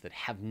questions that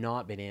have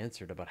not been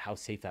answered about how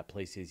safe that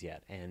place is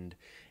yet, and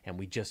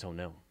we just don't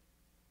know.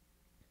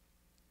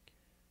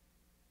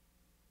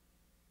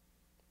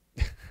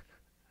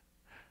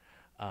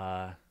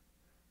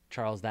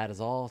 Charles, that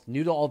is all.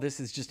 New to all this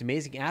is just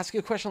amazing. Ask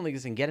a question like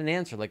this and get an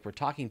answer like we're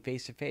talking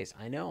face to face.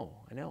 I know.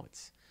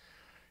 It's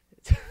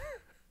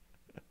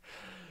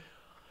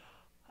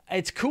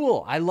It's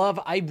cool. I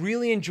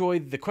really enjoy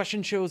the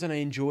question shows, and I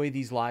enjoy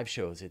these live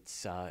shows.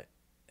 It's, I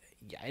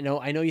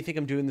know you think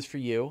I'm doing this for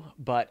you,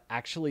 but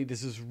actually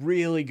this is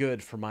really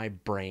good for my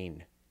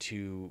brain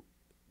to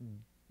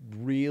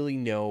really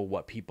know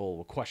what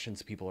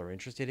questions people are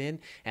interested in.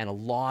 And a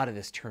lot of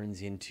this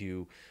turns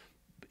into,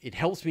 it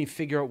helps me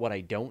figure out what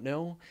I don't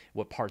know,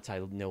 what parts I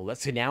know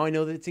less. So now I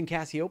know that it's in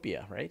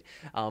Cassiopeia, right?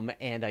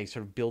 And I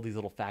sort of build these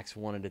little facts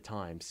one at a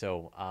time.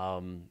 So,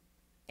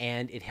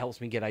 and it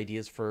helps me get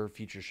ideas for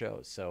future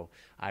shows. So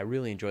I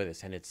really enjoy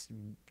this, and it's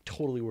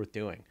totally worth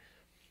doing.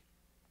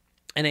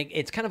 And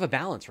it's kind of a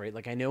balance, right?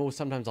 Like I know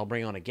sometimes I'll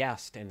bring on a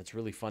guest, and it's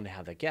really fun to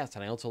have that guest.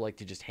 And I also like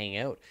to just hang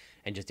out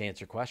and just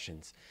answer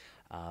questions,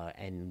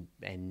 and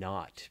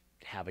not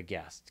have a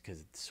guest,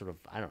 because it's sort of,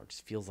 I don't know, it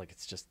just feels like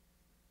it's just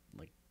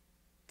like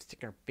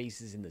sticking our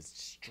faces in this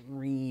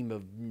stream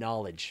of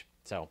knowledge.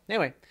 So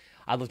anyway,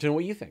 I'd love to know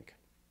what you think.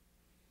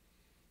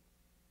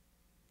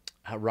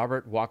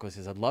 Robert Wacko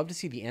says, I'd love to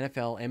see the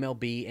NFL,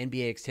 MLB,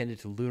 NBA extended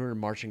to lunar and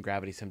Martian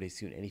gravity someday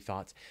soon. Any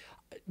thoughts?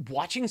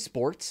 Watching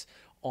sports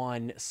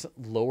on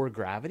lower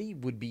gravity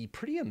would be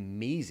pretty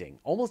amazing.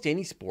 Almost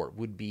any sport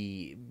would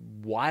be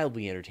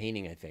wildly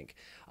entertaining, I think.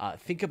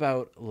 Think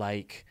about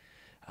like,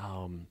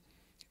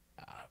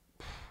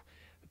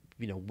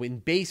 in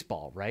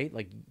baseball, right?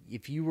 Like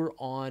if you were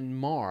on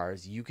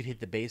Mars, you could hit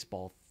the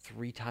baseball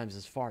 3 times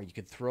as far. You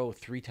could throw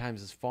 3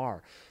 times as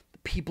far.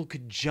 People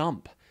could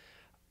jump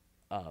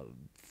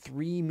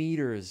 3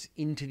 meters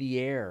into the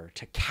air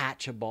to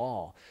catch a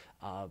ball.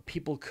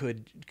 People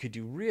could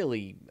do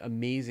really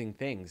amazing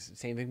things.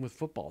 Same thing with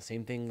football.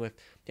 Same thing with,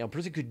 a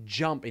person could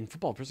jump in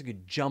football. A person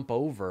could jump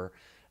over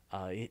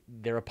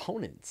their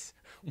opponents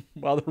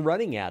while they're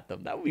running at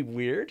them. That would be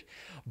weird.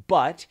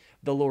 But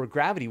the lower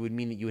gravity would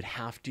mean that you would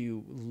have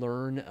to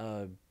learn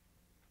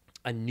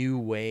a new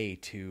way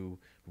to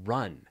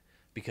run,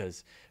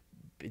 because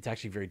it's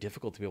actually very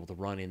difficult to be able to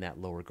run in that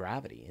lower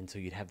gravity. And so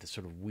you'd have this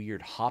sort of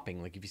weird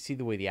hopping. Like if you see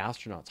the way the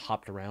astronauts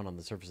hopped around on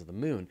the surface of the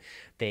moon,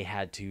 they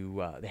had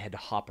to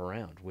hop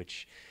around,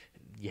 which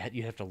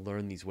you'd have to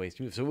learn these ways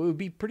to move. So it would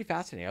be pretty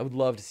fascinating. I would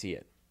love to see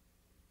it.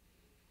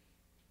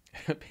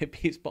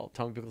 Baseball.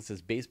 Tommy Pickle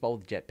says baseball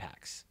with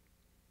jetpacks.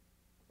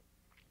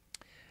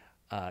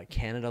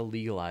 Canada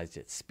legalized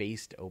it.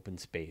 Space to open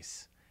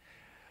space.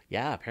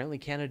 Yeah, apparently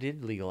Canada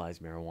did legalize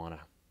marijuana.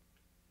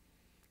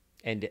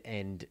 And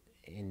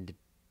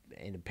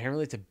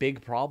apparently it's a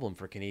big problem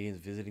for Canadians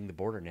visiting the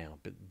border now,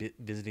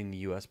 visiting the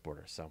U.S.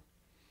 border. So,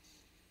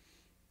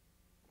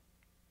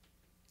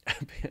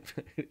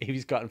 Avy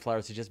Scott and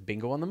Flowers suggest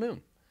bingo on the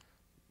moon.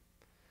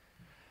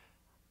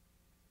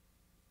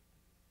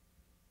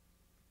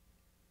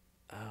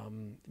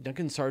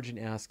 Duncan Sargent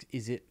asks,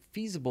 is it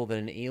feasible that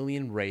an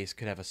alien race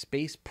could have a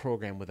space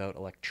program without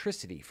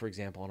electricity? For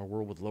example, on a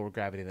world with lower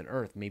gravity than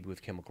Earth, maybe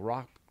with chemical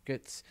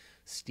rockets,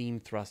 steam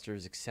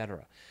thrusters,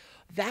 etc.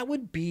 That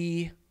would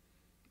be...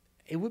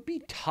 It would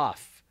be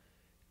tough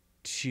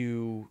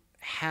to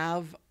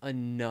have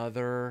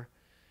another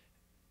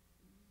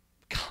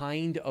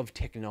kind of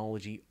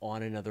technology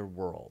on another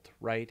world,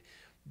 right?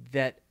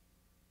 That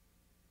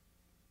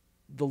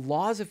the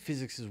laws of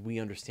physics as we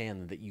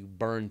understand them, that you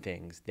burn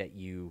things, that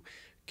you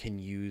can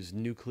use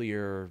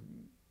nuclear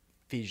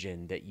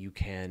fission, that you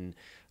can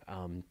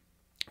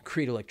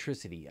create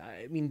electricity.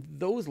 I mean,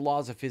 those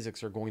laws of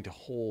physics are going to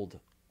hold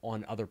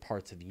on other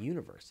parts of the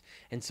universe.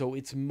 And so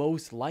it's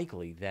most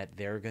likely that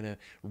they're going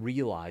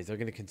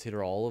to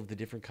consider all of the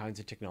different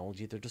kinds of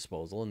technology at their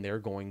disposal, and they're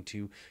going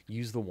to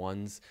use the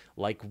ones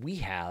like we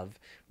have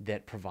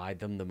that provide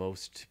them the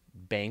most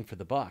bang for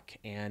the buck.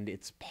 And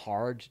it's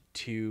hard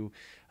to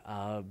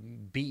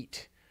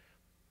beat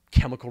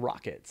chemical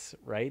rockets,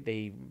 right?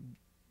 They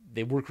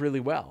work really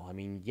well. I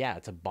mean, yeah,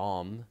 it's a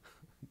bomb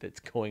that's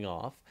going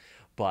off,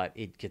 but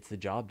it gets the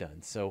job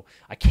done. So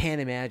I can't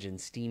imagine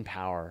steam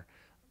power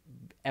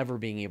ever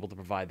being able to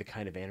provide the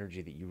kind of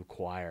energy that you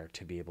require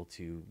to be able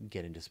to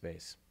get into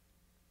space.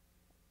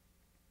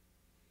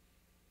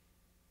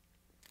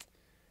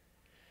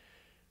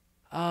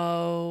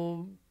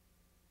 Oh,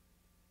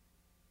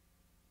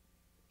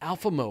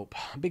 Alpha Mope,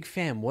 big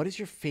fan. What is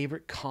your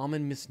favorite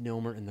common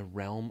misnomer in the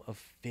realm of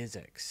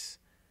physics?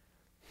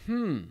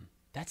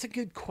 That's a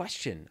good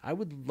question. I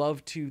would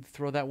love to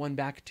throw that one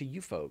back to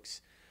you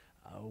folks.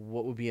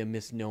 What would be a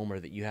misnomer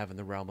that you have in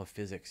the realm of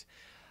physics?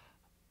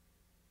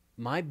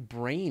 My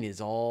brain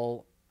is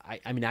all...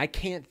 I mean, I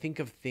can't think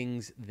of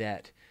things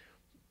that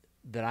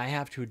I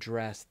have to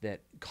address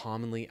that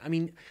commonly... I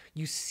mean,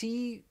 you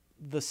see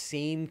the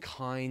same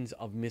kinds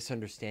of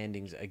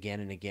misunderstandings again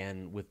and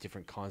again with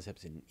different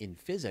concepts in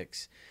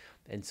physics.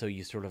 And so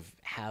you sort of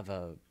have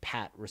a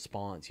pat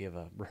response. You have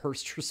a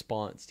rehearsed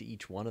response to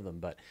each one of them.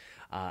 But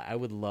I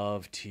would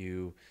love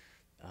to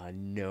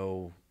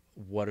know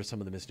what are some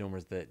of the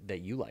misnomers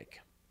that you like.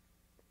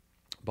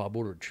 Bob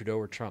Woodward, Trudeau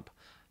or Trump?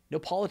 No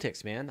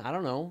politics, man. I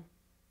don't know.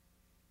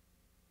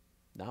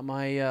 Not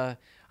my...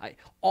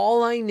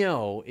 all I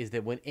know is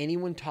that when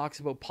anyone talks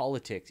about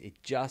politics,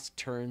 it just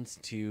turns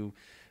to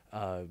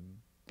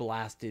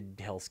blasted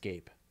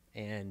hellscape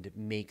and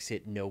makes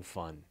it no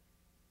fun.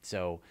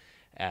 So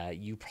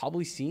you've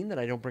probably seen that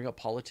I don't bring up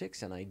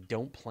politics, and I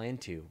don't plan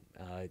to.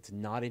 It's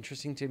not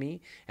interesting to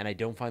me, and I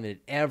don't find that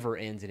it ever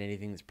ends in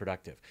anything that's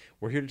productive.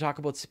 We're here to talk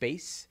about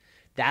space,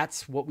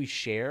 that's what we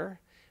share.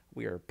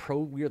 We are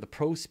the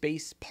pro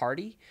space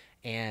party,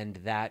 and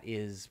that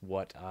is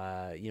what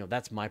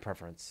that's my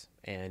preference.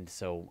 And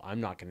so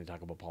I'm not going to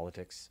talk about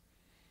politics.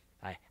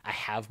 I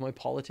have my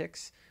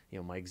politics,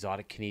 my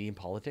exotic Canadian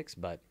politics,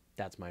 but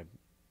that's my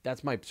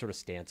sort of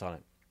stance on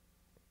it.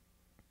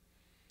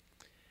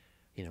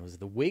 Is it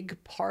the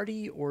Whig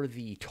Party or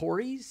the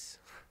Tories?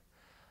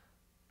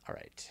 All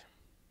right.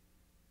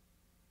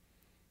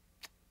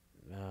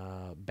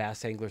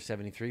 Bass Angler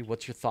 73.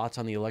 What's your thoughts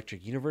on the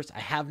electric universe? I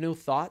have no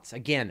thoughts.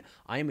 Again,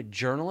 I am a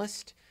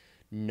journalist,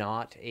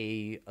 not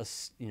a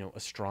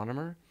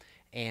astronomer,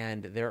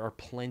 and there are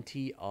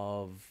plenty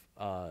of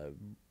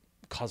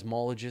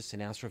cosmologists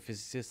and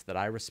astrophysicists that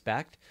I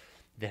respect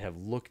that have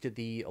looked at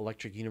the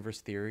electric universe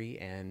theory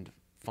and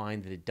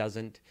find that it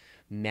doesn't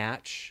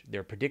match,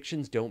 their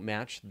predictions don't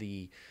match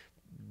the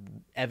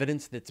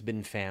evidence that's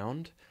been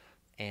found,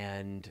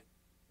 and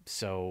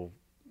so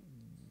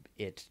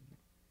it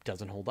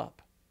doesn't hold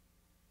up.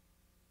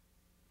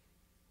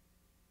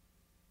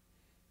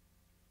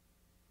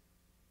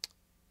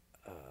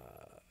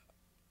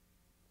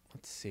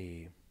 Let's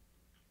see.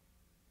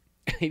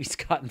 Maybe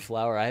Scott and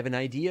Flower. I have an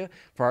idea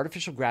for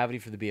artificial gravity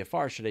for the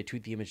BFR. Should I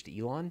tweet the image to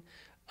Elon?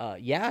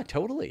 Yeah,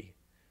 totally.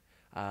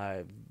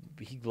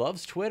 He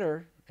loves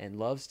Twitter and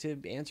loves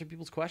to answer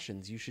people's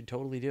questions. You should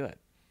totally do it.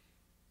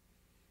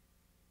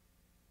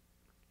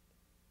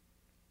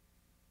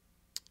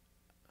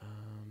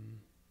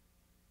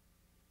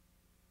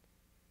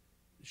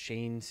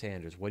 Shane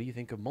Sanders, what do you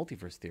think of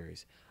multiverse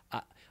theories?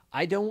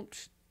 I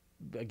don't,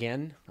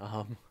 again,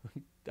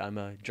 I'm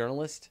a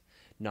journalist,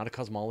 not a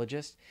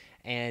cosmologist.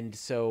 And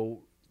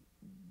so,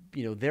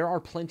 there are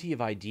plenty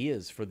of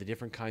ideas for the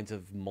different kinds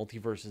of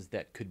multiverses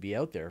that could be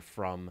out there,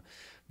 from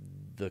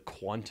the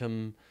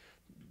quantum,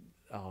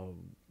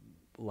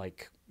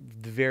 like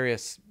the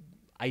various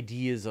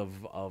ideas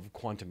of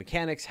quantum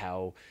mechanics,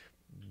 how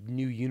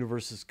new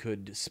universes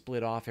could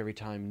split off every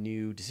time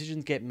new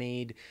decisions get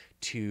made,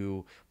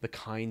 to the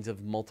kinds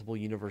of multiple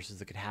universes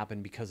that could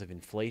happen because of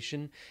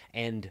inflation.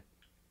 And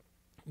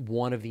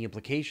one of the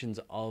implications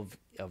of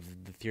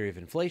the theory of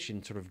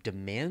inflation sort of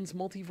demands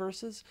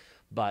multiverses,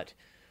 but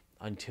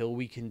until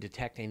we can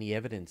detect any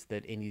evidence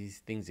that any of these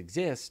things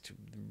exist,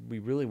 we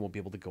really won't be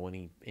able to go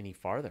any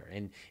farther.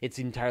 And it's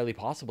entirely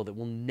possible that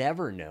we'll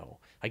never know.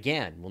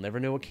 Again, we'll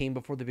never know what came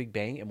before the Big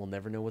Bang, and we'll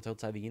never know what's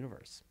outside the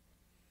universe.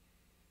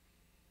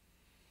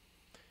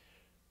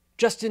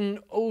 Justin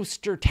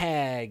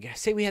Ostertag,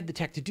 say we had the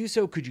tech to do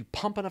so. Could you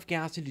pump enough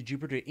gas into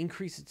Jupiter to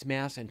increase its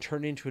mass and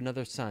turn it into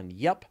another sun?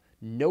 Yep,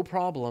 no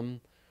problem.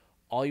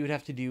 All you would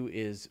have to do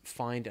is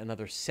find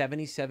another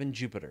 77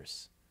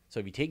 Jupiters. So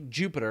if you take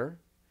Jupiter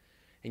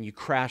and you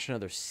crash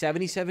another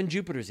 77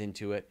 Jupiters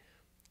into it,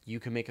 you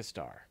can make a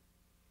star.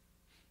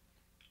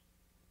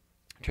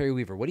 Terry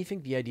Weaver, what do you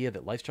think the idea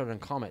that life started on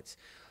comets,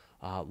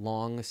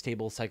 long,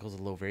 stable cycles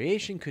of low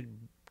variation, could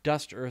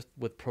dust Earth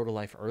with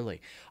proto-life early?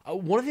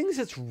 One of the things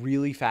that's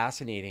really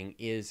fascinating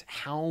is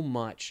how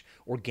much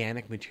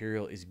organic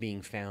material is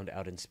being found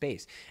out in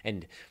space.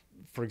 And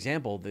for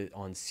example,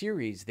 on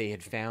Ceres, they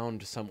had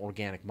found some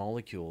organic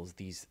molecules,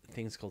 these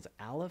things called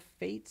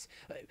aliphates,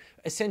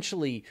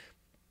 essentially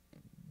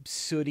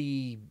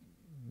sooty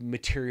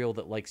material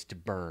that likes to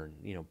burn.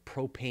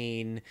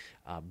 Propane,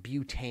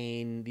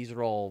 butane, these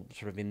are all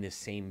sort of in this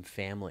same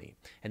family.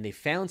 And they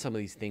found some of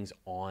these things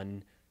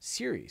on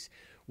Ceres,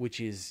 which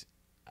is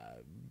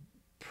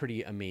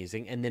pretty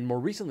amazing. And then more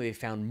recently, they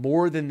found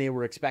more than they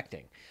were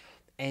expecting.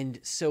 And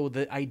so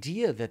the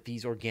idea that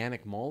these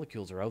organic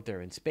molecules are out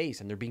there in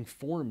space and they're being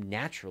formed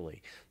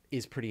naturally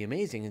is pretty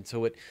amazing. And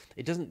so it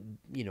doesn't,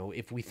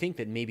 if we think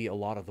that maybe a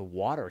lot of the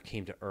water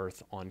came to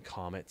Earth on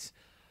comets,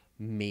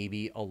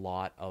 maybe a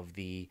lot of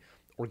the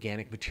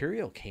organic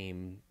material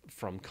came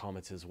from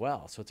comets as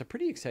well. So it's a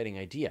pretty exciting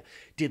idea.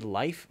 Did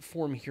life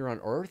form here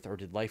on Earth, or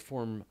did life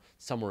form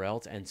somewhere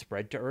else and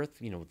spread to Earth,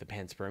 with the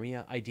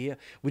panspermia idea?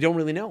 We don't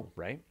really know,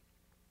 right?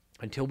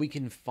 Until we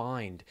can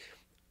find,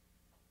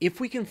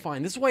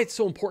 this is why it's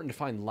so important to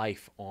find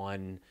life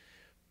on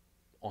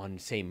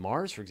say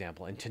Mars, for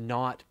example, and to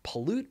not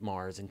pollute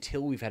Mars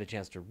until we've had a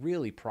chance to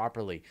really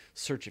properly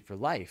search it for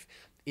life,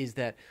 is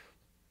that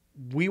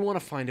we want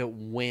to find out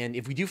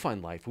if we do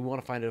find life, we want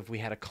to find out if we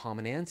had a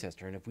common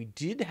ancestor. And if we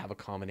did have a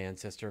common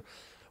ancestor,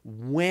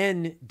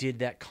 when did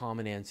that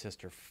common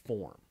ancestor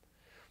form?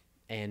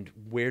 And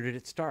where did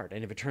it start?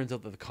 And if it turns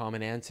out that the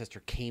common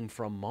ancestor came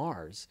from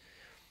Mars,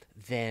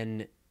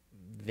 then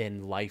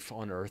life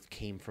on Earth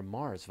came from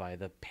Mars via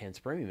the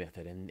panspermia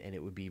method. And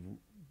it would be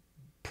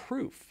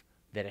proof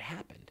that it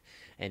happened.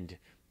 And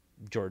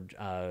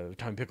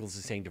Tom Pickles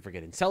is saying to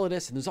forget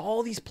Enceladus. And there's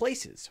all these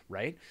places,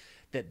 right?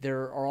 That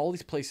there are all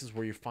these places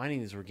where you're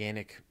finding this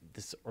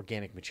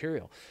organic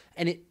material.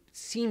 And it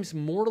seems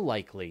more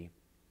likely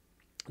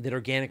that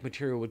organic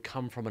material would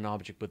come from an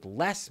object with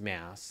less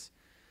mass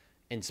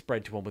and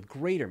spread to one with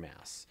greater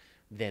mass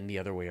than the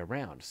other way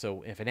around.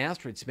 So if an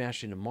asteroid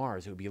smashed into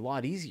Mars, it would be a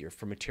lot easier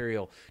for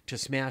material to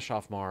smash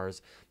off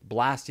Mars,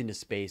 blast into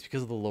space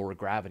because of the lower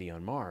gravity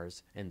on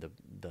Mars and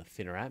the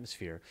thinner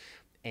atmosphere,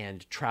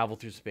 and travel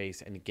through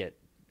space and get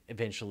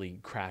eventually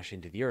crash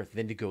into the Earth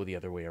than to go the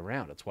other way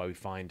around. That's why we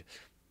find,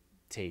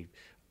 say,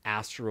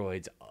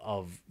 asteroids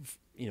of,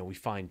 we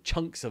find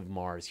chunks of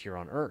Mars here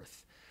on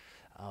Earth.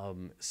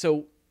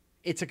 So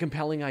it's a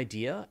compelling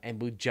idea,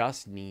 and we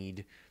just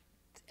need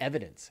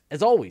evidence.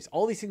 As always,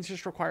 all these things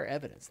just require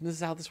evidence. And this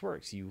is how this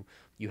works. You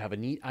have a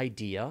neat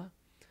idea.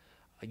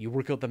 You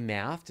work out the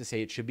math to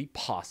say it should be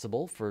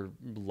possible for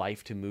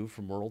life to move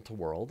from world to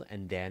world,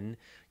 and then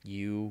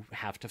you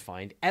have to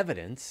find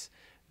evidence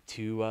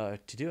to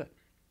do it.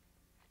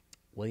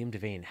 William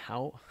Devane,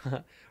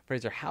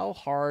 Fraser, how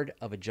hard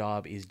of a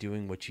job is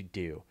doing what you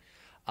do?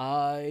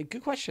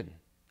 Good question.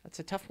 That's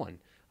a tough one.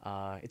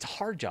 It's a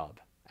hard job,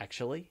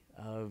 actually.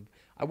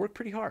 I work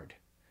pretty hard.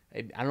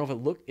 I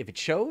don't know if it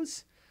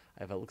shows.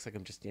 If it looks like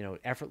I'm just,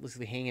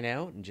 effortlessly hanging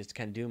out and just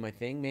kind of doing my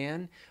thing,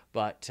 man.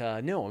 But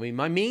no, I mean,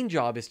 my main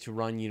job is to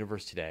run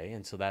Universe Today.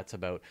 And so that's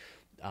about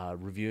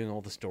reviewing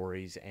all the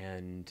stories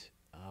and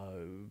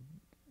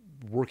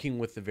working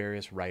with the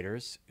various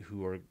writers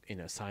who are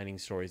assigning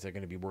stories they're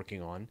going to be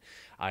working on.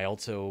 I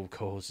also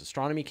co-host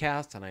Astronomy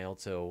Cast, and I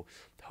also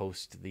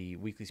host the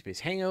Weekly Space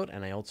Hangout,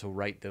 and I also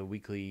write the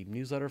weekly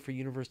newsletter for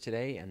Universe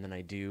Today, and then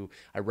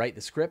I write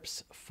the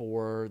scripts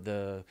for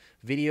the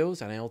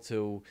videos, and I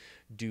also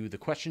do the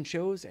question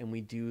shows, and we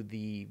do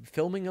the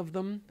filming of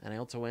them, and I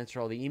also answer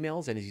all the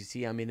emails, and as you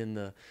see, I'm in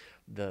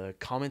the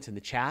comments in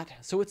the chat.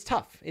 So it's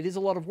tough. It is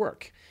a lot of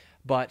work,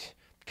 but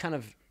kind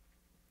of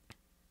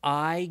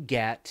I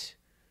get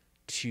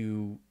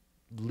to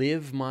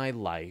live my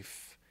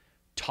life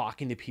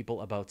talking to people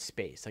about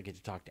space. I get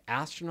to talk to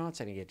astronauts,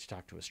 and I get to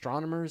talk to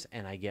astronomers,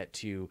 and I get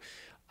to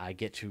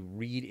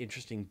read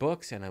interesting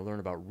books, and I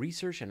learn about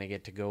research, and I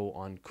get to go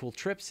on cool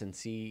trips and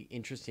see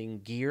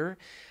interesting gear.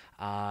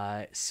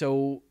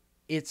 So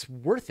it's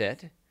worth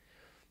it.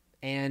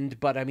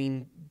 But I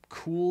mean,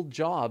 cool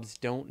jobs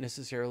don't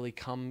necessarily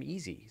come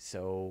easy.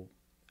 So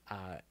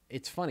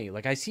it's funny.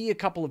 Like, I see a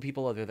couple of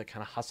people out there that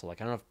kind of hustle.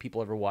 Like, I don't know if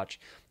people ever watch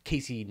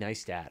Casey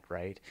Neistat,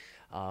 right?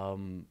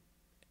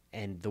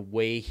 And the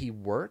way he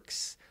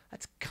works,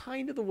 that's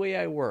kind of the way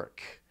I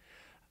work.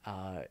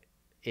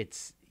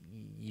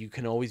 You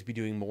can always be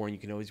doing more, and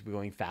you can always be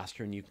going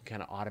faster, and you can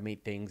kind of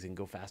automate things and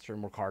go faster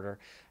and work harder.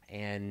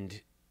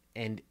 And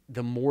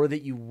the more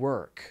that you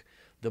work,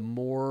 the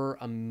more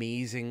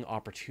amazing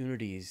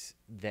opportunities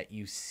that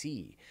you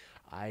see.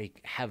 I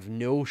have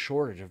no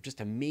shortage of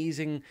just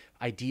amazing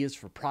ideas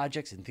for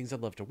projects and things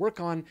I'd love to work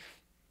on.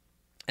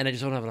 And I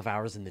just don't have enough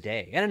hours in the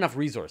day and enough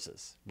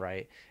resources,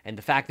 right? And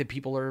the fact that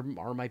people are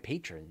my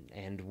patron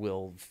and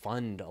will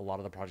fund a lot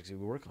of the projects that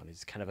we work on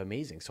is kind of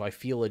amazing. So I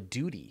feel a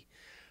duty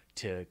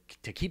to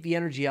keep the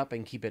energy up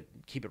and keep it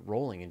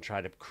rolling and try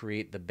to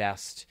create the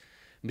best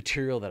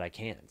material that I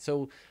can.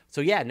 So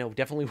yeah, no,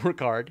 definitely work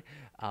hard.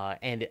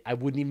 And I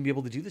wouldn't even be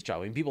able to do this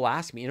job. I mean, people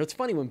ask me, it's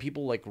funny when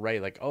people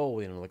write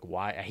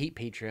why I hate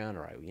Patreon,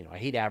 or I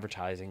hate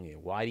advertising.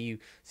 Why do you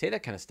say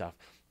that kind of stuff?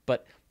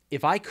 But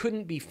if I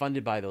couldn't be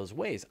funded by those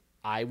ways,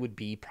 I would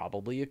be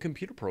probably a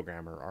computer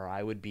programmer, or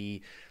I would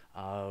be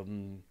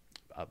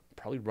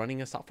probably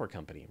running a software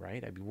company,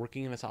 right? I'd be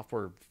working in a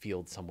software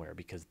field somewhere,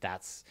 because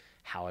that's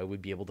how I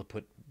would be able to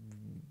put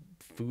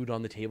food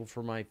on the table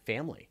for my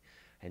family.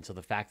 And so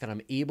the fact that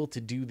I'm able to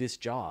do this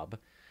job,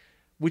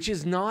 which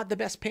is not the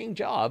best paying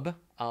job,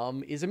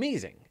 is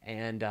amazing.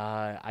 And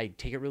I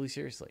take it really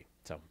seriously.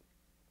 So,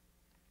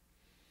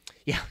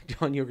 yeah,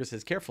 John Yoger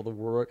says,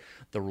 careful,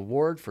 the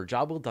reward for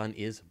job well done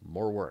is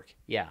more work.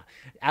 Yeah,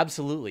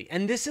 absolutely.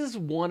 And this is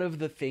one of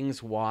the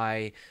things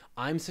why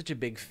I'm such a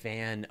big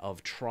fan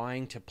of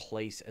trying to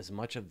place as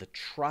much of the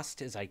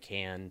trust as I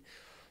can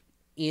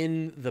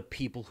in the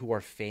people who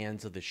are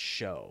fans of the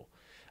show.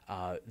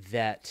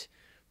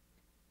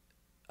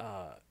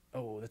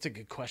 That's a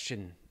good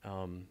question,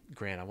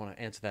 Grant. I want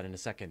to answer that in a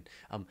second.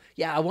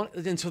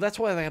 And so that's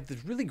why I have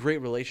this really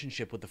great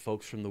relationship with the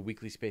folks from the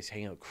Weekly Space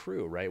Hangout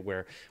crew, right?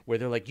 Where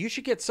they're like, you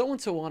should get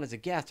so-and-so on as a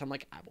guest. I'm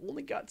like, I've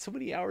only got so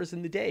many hours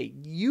in the day.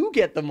 You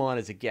get them on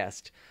as a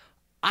guest.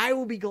 I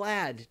will be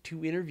glad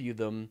to interview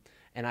them,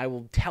 and I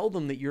will tell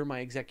them that you're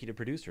my executive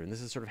producer. And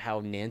this is sort of how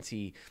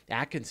Nancy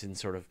Atkinson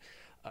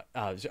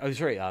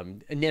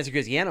Nancy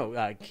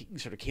Graziano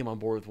sort of came on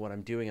board with what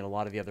I'm doing, and a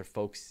lot of the other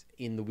folks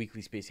in the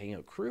Weekly Space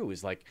Hangout crew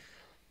is like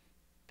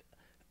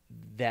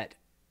that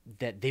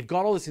they've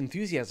got all this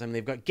enthusiasm,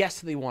 they've got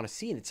guests that they want to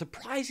see, and it's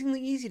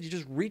surprisingly easy to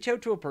just reach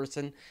out to a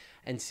person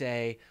and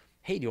say,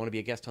 hey, do you want to be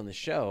a guest on the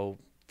show?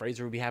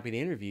 Fraser would be happy to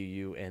interview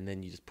you, and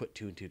then you just put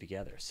two and two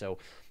together. So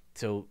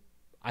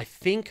I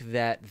think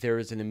that there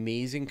is an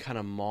amazing kind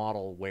of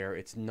model where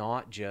it's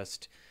not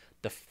just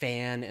the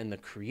fan and the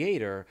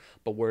creator,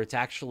 but where it's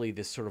actually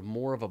this sort of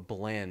more of a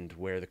blend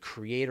where the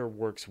creator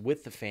works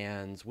with the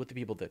fans, with the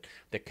people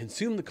that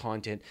consume the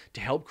content to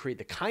help create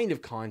the kind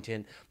of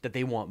content that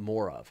they want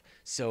more of.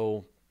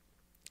 So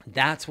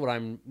that's what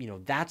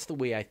that's the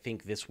way I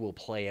think this will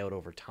play out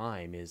over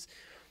time is,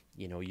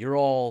 you're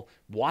all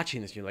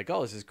watching this and you're like,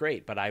 oh, this is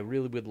great, but I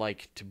really would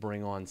like to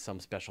bring on some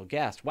special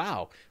guest.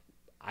 Wow.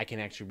 I can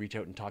actually reach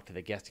out and talk to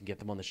the guest and get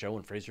them on the show,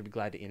 and Fraser would be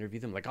glad to interview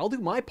them. Like, I'll do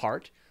my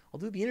part. I'll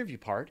do the interview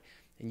part,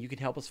 and you can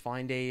help us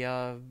find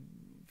a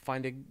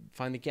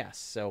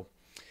guest. So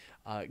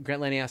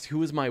Grant Lanny asks,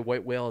 who is my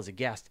white whale as a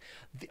guest?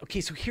 Okay,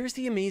 so here's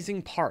the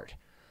amazing part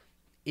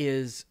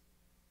is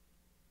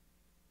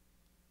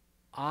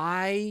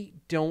I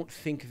don't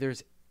think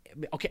there's...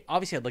 Okay,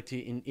 obviously I'd like to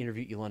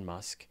interview Elon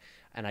Musk,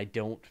 and I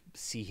don't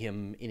see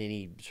him in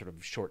any sort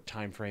of short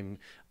time frame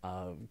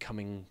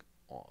coming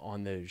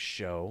on the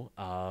show.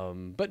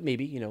 But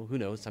maybe, who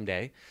knows,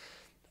 someday.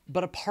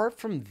 But apart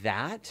from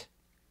that,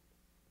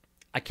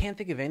 I can't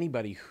think of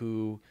anybody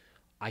who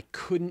I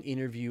couldn't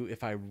interview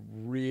if I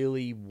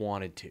really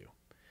wanted to.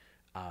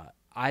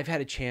 I've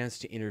had a chance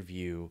to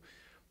interview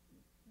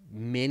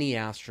many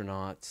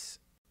astronauts,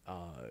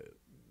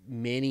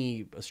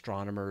 many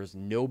astronomers,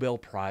 Nobel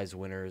Prize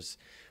winners,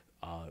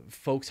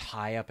 folks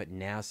high up at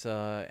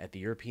NASA, at the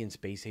European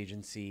Space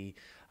Agency.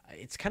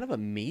 It's kind of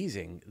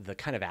amazing the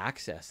kind of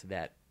access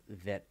that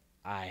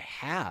I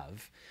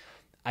have.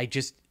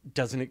 It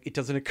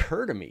doesn't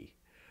occur to me,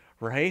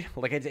 right?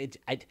 Like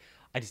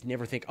I just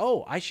never think,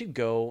 oh, I should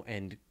go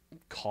and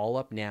call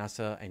up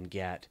NASA and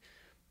get,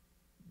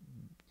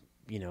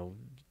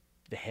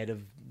 the head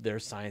of their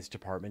science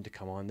department to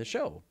come on the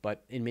show.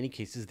 But in many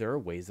cases, there are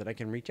ways that I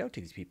can reach out to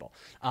these people.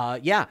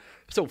 Yeah.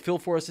 So Phil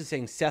Forrest is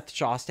saying, Seth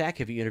Shostak,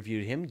 have you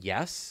interviewed him?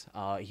 Yes.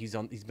 He's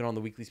been on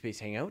the Weekly Space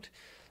Hangout.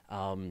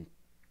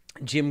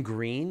 Jim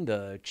Green,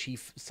 the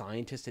chief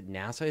scientist at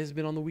NASA, has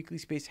been on the Weekly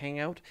Space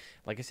Hangout.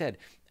 Like I said,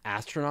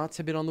 astronauts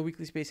have been on the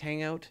Weekly Space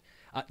Hangout.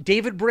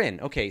 David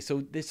Brin. Okay,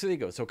 so there you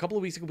go. So a couple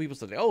of weeks ago, people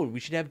said, oh, we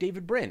should have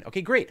David Brin.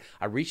 Okay, great.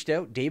 I reached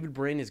out. David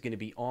Brin is going to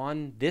be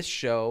on this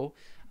show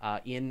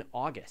in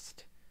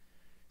August.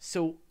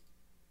 So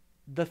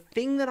the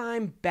thing that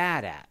I'm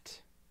bad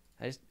at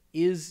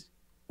is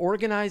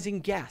organizing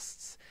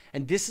guests.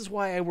 And this is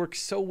why I work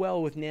so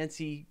well with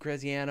Nancy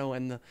Graziano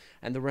and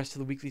the rest of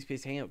the Weekly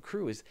Space Hangout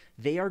crew, is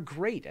they are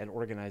great at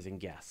organizing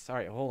guests. All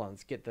right, hold on.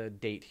 Let's get the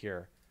date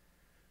here.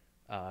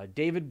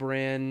 David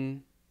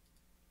Brin,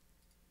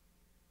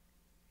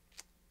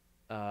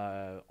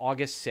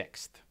 August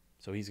 6th.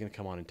 So he's going to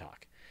come on and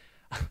talk.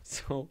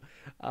 So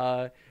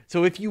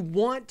if you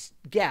want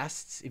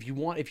guests, if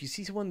you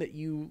see someone that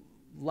you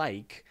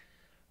like,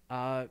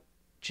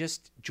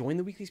 just join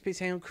the Weekly Space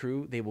Hangout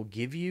crew. They will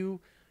give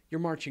you your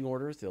marching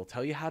orders. They'll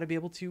tell you how to be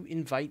able to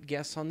invite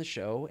guests on the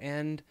show,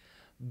 and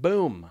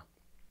boom.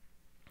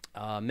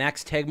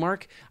 Max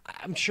Tegmark,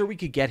 I'm sure we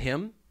could get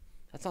him.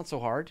 That's not so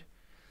hard.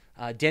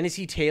 Dennis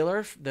E.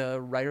 Taylor, the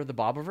writer of the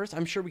Bobiverse,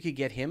 I'm sure we could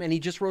get him. And he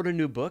just wrote a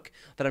new book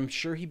that I'm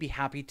sure he'd be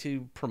happy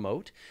to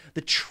promote.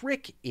 The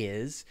trick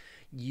is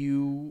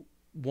you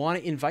want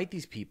to invite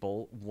these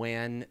people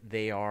when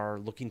they are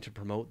looking to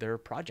promote their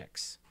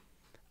projects.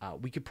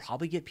 We could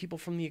probably get people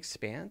from The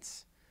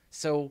Expanse.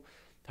 So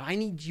I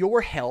need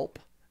your help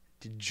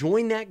to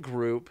join that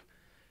group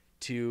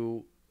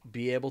to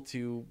be able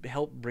to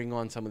help bring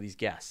on some of these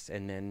guests.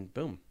 And then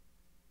boom.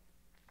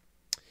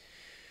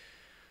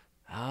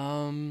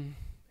 And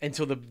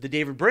so the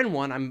David Brin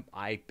one,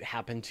 I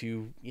happen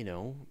to,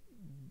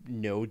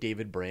 know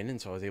David Brin.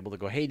 And so I was able to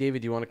go, hey,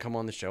 David, do you want to come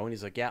on the show? And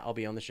he's like, yeah, I'll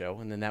be on the show.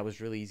 And then that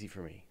was really easy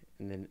for me.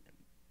 And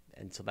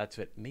so that's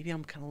it. Maybe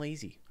I'm kind of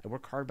lazy. I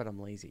work hard, but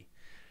I'm lazy.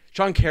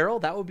 Sean Carroll,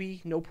 that would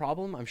be no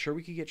problem. I'm sure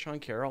we could get Sean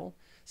Carroll.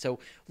 So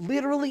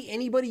literally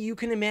anybody you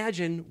can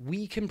imagine,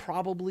 we can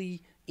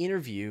probably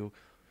interview.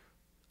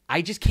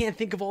 I just can't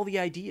think of all the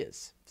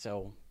ideas.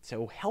 So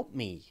help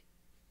me.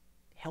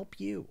 Help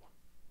you.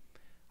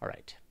 All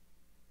right.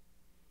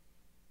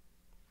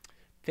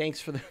 Thanks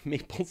for the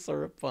maple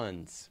syrup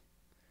funds.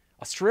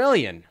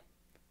 Australian.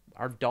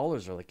 Our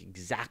dollars are like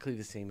exactly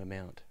the same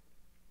amount.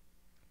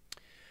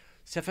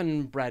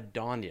 Stefan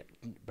Bradonjic.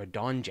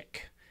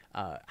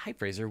 Hi,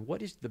 Fraser.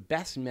 What is the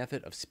best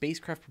method of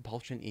spacecraft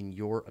propulsion in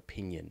your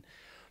opinion?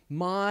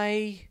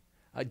 My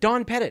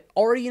Don Pettit,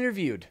 already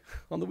interviewed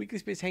on the Weekly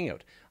Space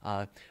Hangout.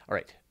 All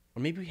right.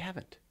 Or maybe we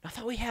haven't. I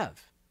thought we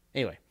have.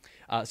 Anyway,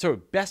 so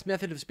best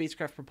method of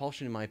spacecraft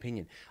propulsion, in my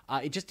opinion.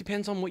 It just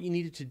depends on what you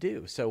needed to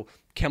do. So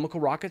chemical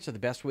rockets are the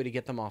best way to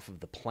get them off of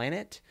the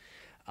planet.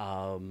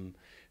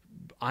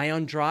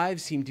 Ion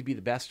drives seem to be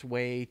the best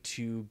way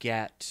to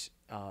get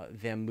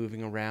them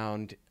moving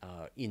around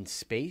in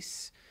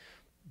space.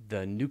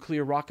 The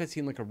nuclear rockets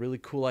seem like a really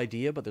cool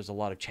idea, but there's a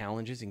lot of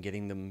challenges in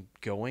getting them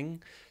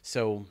going.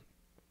 So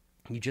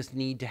you just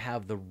need to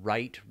have the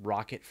right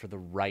rocket for the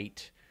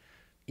right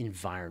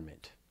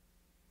environment.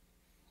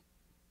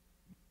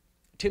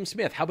 Tim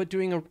Smith, how about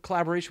doing a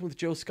collaboration with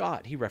Joe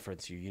Scott? He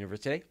referenced your Universe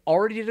Today.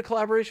 Already did a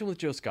collaboration with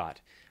Joe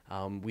Scott.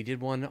 We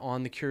did one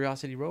on the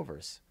Curiosity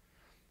rovers.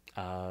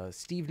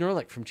 Steve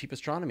Nerlich from Cheap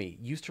Astronomy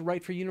used to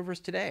write for Universe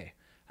Today.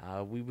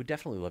 We would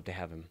definitely love to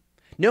have him.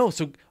 No,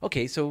 so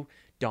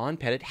Don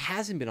Pettit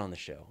hasn't been on the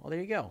show. Oh, there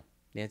you go.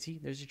 Nancy,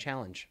 there's your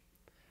challenge.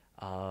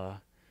 It'd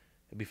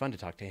be fun to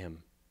talk to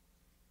him.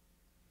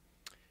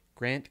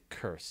 Grant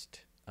Kirst.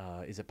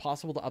 Is it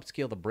possible to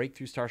upscale the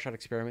Breakthrough Starshot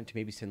experiment to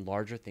maybe send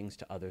larger things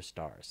to other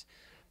stars?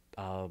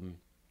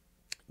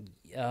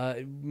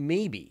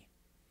 Maybe,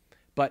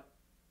 but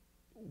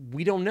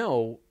we don't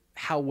know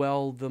how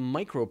well the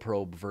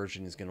microprobe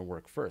version is going to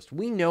work first.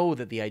 We know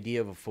that the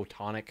idea of a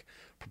photonic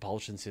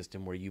propulsion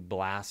system where you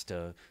blast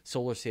a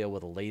solar sail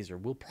with a laser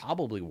will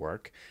probably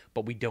work,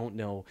 but we don't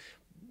know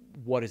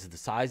what is the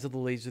size of the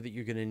laser that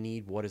you're going to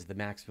need, what is the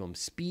maximum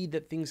speed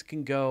that things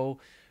can go.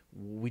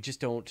 We just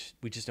don't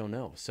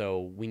know.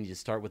 So we need to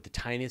start with the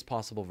tiniest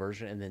possible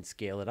version and then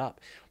scale it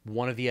up.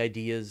 One of the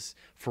ideas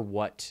for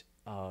what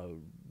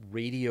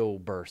radio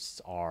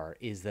bursts are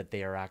is that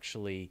they are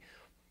actually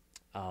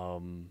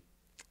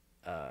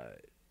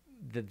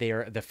that they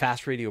are the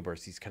fast radio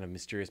bursts, these kind of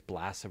mysterious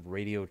blasts of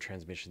radio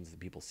transmissions that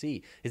people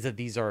see, is that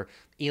these are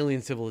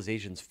alien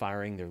civilizations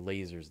firing their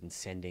lasers and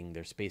sending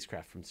their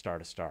spacecraft from star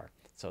to star.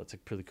 So it's a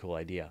pretty cool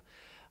idea.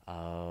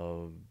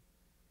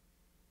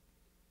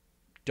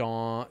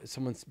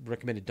 Someone's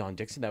recommended Don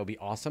Dixon. That would be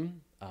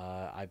awesome.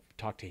 I've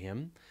talked to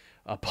him.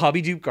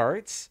 Bobby Duke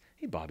Arts.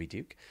 Hey, Bobby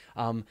Duke.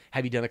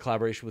 Have you done a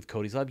collaboration with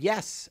Cody's Lab?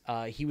 Yes.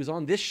 He was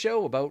on this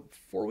show about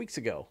 4 weeks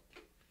ago.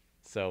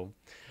 So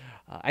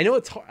I know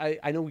it's hard.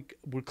 I know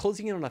we're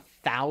closing in on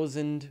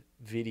 1,000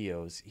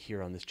 videos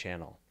here on this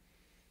channel.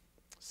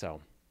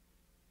 So,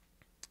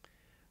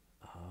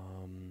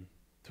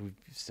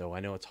 so I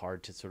know it's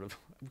hard to sort of,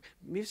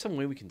 maybe some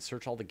way we can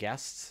search all the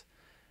guests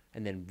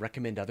and then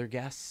recommend other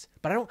guests.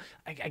 But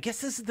I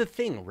guess this is the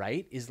thing,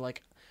 right? Is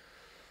like,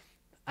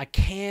 I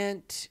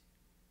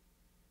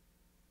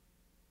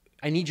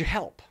need your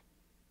help.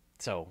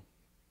 So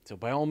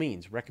by all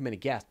means, recommend a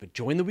guest, but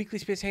join the Weekly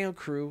Space Hangout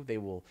crew. They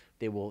will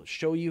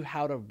show you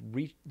how to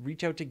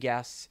reach out to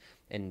guests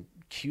and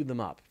queue them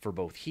up for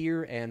both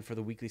here and for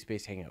the Weekly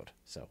Space Hangout.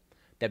 So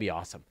that'd be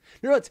awesome.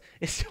 No,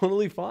 it's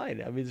totally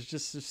fine. I mean,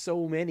 there's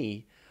so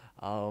many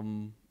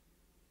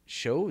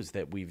shows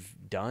that we've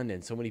done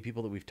and so many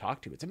people that we've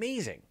talked to. It's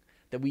amazing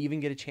that we even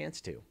get a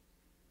chance to.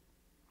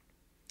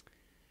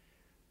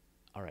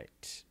 All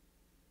right.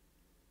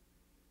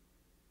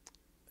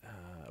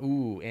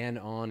 Ann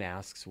On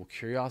asks, will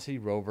Curiosity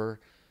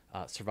rover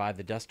survive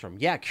the dust storm?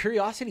 Yeah,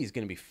 Curiosity is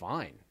going to be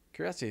fine.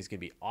 Curiosity is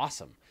going to be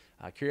awesome.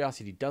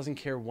 Curiosity doesn't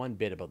care one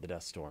bit about the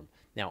dust storm.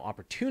 Now,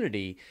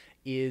 Opportunity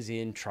is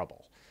in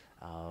trouble.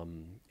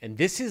 And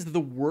this is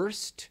the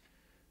worst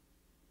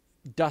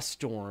dust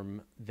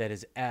storm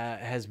that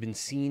has been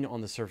seen on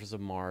the surface of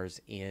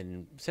Mars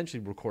in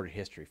essentially recorded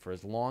history. For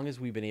as long as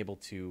we've been able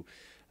to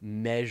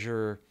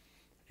measure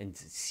and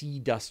see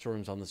dust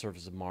storms on the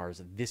surface of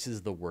Mars, this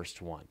is the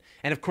worst one.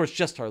 And of course,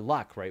 just our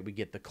luck, right? We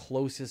get the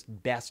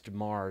closest, best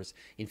Mars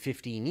in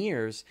 15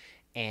 years,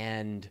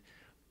 and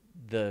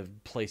the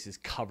place is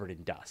covered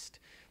in dust.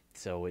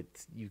 So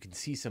you can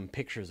see some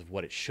pictures of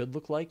what it should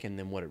look like and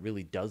then what it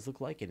really does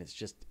look like, and it's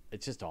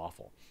just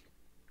awful.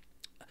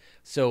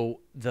 So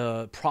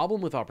the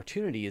problem with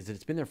Opportunity is that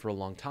it's been there for a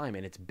long time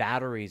and its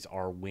batteries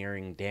are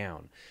wearing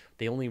down.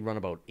 They only run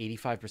about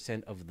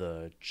 85% of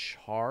the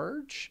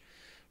charge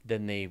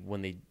than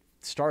when they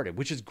started,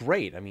 which is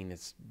great. I mean,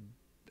 it's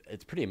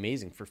pretty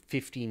amazing for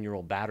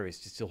 15-year-old batteries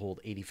to still hold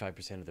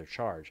 85% of their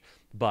charge.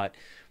 But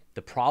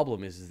the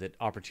problem is that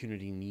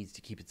Opportunity needs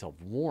to keep itself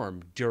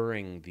warm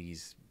during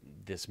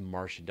this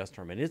Martian dust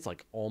storm, and it's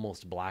like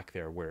almost black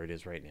there where it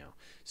is right now.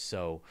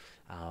 So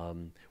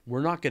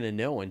we're not going to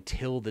know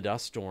until the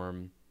dust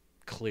storm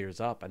clears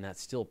up, and that's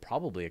still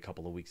probably a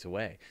couple of weeks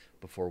away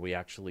before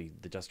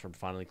the dust storm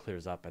finally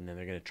clears up, and then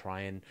they're going to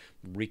try and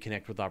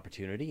reconnect with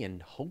Opportunity,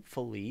 and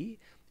hopefully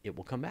it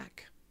will come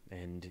back,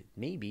 and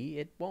maybe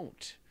it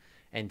won't.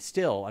 And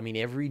still, I mean,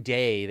 every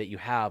day that you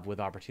have with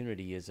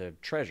Opportunity is a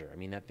treasure. I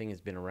mean, that thing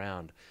has been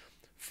around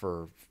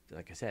for,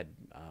 like I said,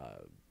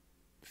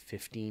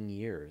 15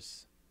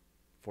 years,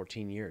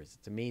 14 years.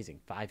 It's amazing.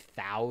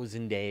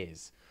 5,000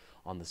 days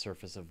on the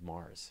surface of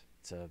Mars.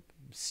 It's a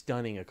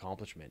stunning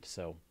accomplishment.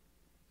 So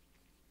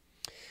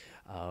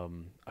I'll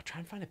try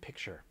and find a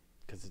picture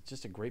because it's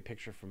just a great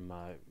picture from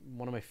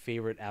one of my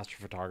favorite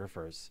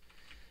astrophotographers.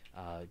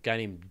 A guy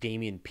named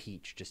Damien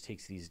Peach just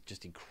takes these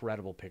just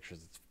incredible pictures.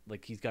 It's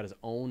like he's got his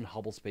own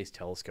Hubble Space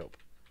Telescope.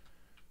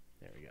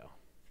 There we go.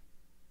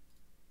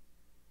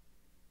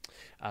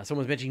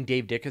 Someone's mentioning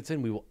Dave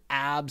Dickinson. We will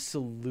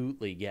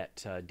absolutely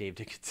get Dave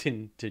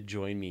Dickinson to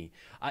join me.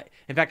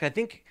 In fact, I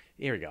think,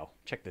 here we go.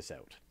 Check this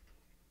out.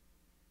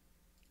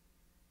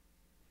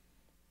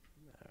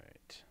 All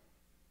right.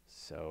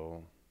 So,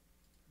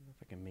 I don't know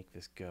if I can make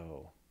this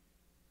go.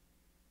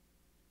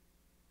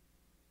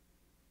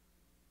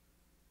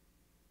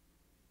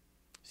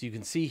 So you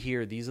can see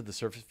here, these are the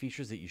surface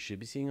features that you should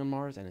be seeing on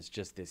Mars, and it's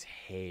just this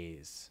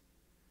haze.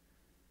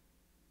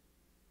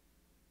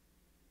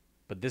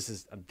 But this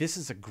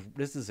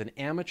is an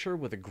amateur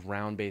with a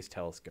ground-based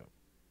telescope.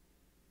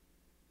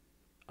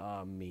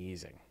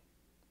 Amazing.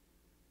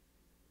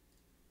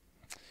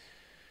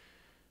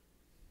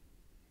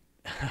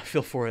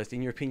 Phil Forrest,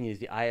 in your opinion, is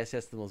the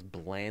ISS the most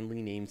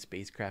blandly named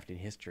spacecraft in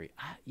history?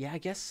 Yeah, I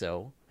guess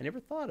so. I never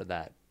thought of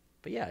that.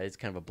 But yeah, it's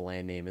kind of a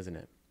bland name, isn't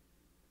it?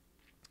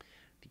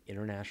 The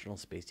International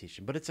Space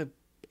Station. But it's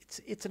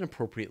an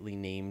appropriately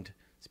named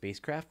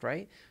spacecraft,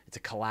 right? It's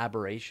a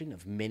collaboration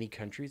of many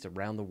countries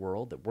around the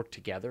world that work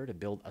together to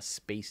build a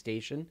space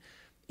station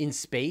in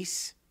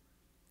space.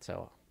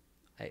 So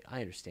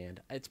I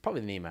understand. It's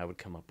probably the name I would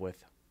come up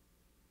with.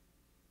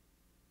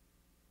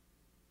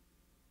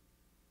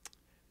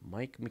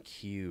 Mike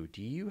McHugh,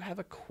 do you have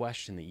a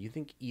question that you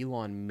think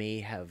Elon may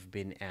have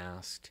been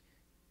asked,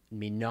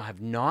 may not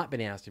have not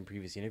been asked in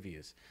previous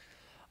interviews?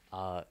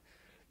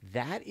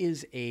 That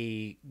is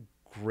a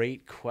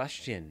great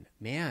question,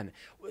 man.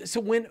 So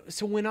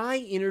when I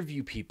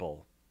interview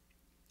people,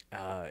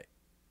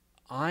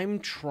 I'm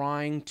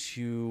trying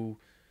to.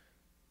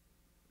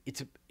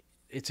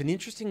 It's an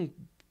interesting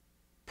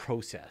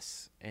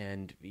process,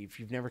 and if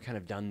you've never kind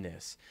of done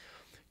this,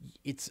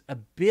 it's a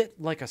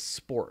bit like a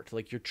sport.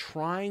 Like, you're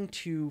trying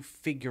to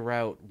figure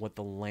out what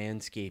the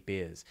landscape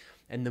is.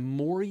 And the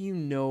more you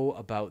know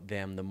about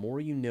them, the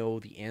more you know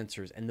the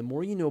answers, and the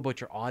more you know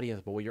about your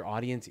audience, about what your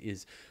audience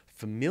is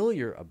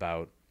familiar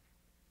about,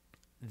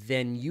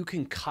 then you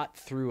can cut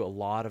through a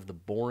lot of the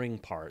boring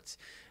parts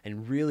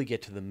and really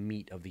get to the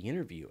meat of the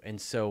interview.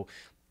 And so,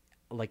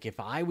 like, if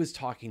I was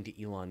talking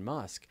to Elon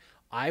Musk,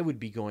 I would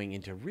be going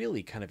into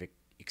really kind of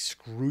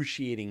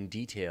excruciating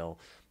detail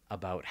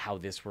about how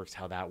this works,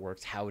 how that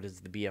works, how does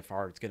the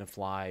BFR it's going to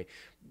fly,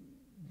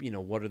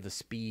 what are the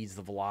speeds,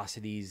 the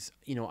velocities.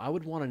 I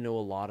would want to know a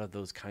lot of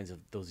those kinds of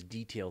those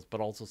details,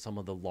 but also some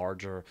of the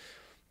larger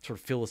sort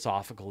of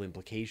philosophical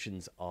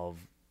implications of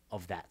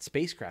that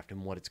spacecraft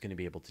and what it's going to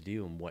be able to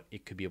do and what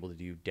it could be able to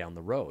do down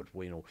the road.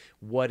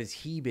 What has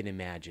he been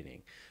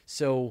imagining?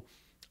 So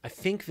I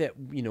think that,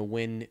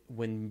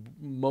 when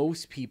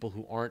most people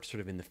who aren't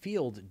sort of in the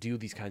field do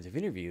these kinds of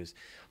interviews,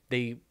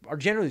 they are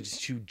generally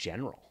just too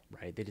general,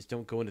 right? They just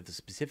don't go into the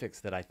specifics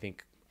that I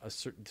think a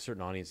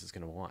certain audience is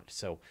going to want.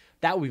 So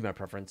that would be my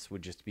preference,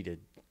 would just be to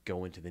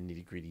go into the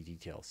nitty-gritty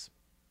details.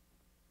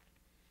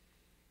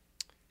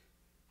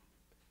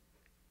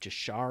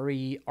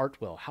 Jashari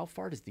Artwell, how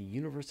far does the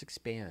universe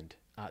expand?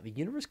 The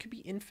universe could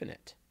be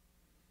infinite.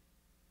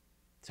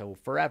 So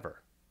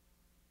forever.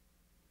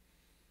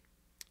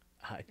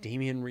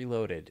 Damien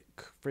Reloaded.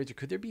 Fraser,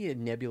 could there be a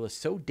nebula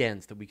so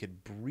dense that we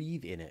could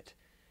breathe in it?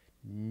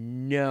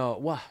 No.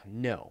 Well,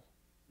 no.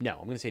 No,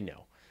 I'm going to say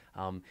no.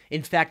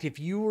 In fact, if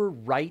you were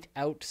right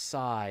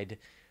outside,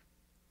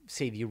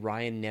 say, the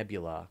Orion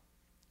Nebula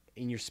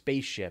in your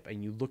spaceship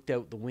and you looked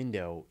out the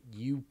window,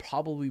 you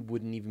probably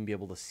wouldn't even be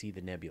able to see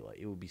the nebula.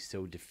 It would be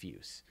so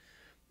diffuse.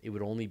 It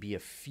would only be a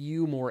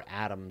few more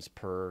atoms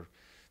per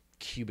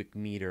cubic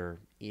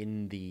meter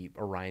in the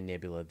Orion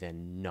Nebula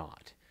than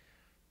not.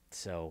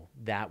 So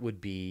that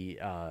would be,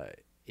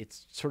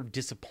 it's sort of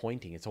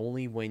disappointing. It's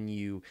only when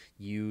you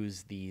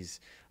use these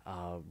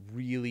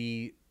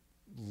really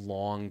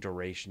long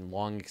duration,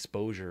 long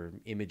exposure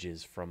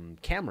images from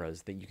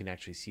cameras that you can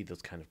actually see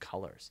those kind of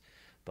colors.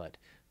 But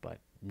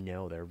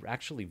no, they're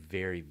actually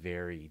very,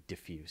 very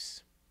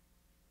diffuse.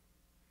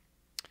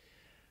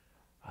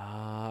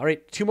 All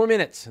right, 2 more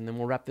minutes and then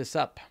we'll wrap this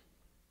up.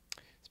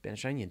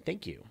 Spanish Onion,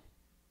 thank you.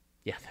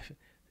 Yeah,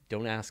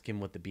 don't ask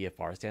him what the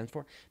BFR stands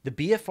for. The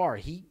BFR,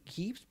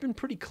 he's been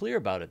pretty clear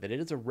about it, that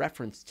it is a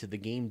reference to the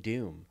game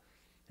Doom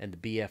and the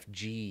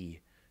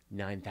BFG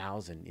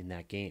 9000 in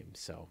that game.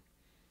 So,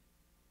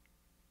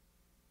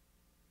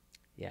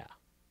 yeah.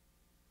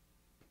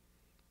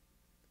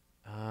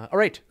 All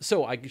right,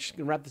 so I'm just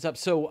going to wrap this up.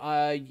 So,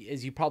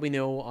 as you probably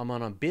know, I'm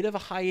on a bit of a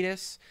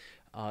hiatus.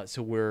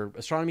 So we're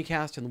Astronomy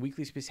Cast and the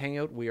Weekly Space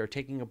Hangout. We are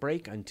taking a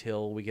break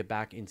until we get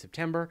back in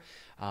September.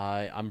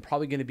 I'm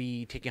probably going to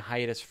be taking a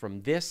hiatus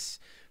from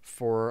this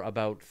for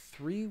about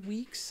 3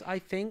 weeks, I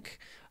think.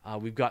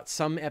 We've got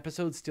some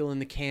episodes still in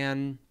the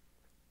can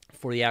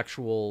for the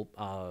actual,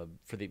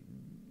 for the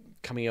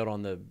coming out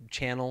on the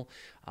channel.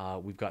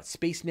 We've got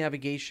Space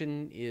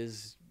Navigation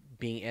is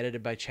being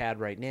edited by Chad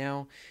right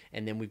now.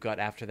 And then we've got,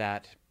 after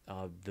that,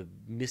 the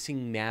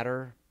missing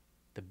matter.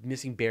 The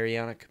missing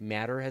baryonic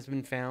matter has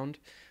been found,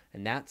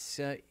 and that's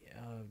we're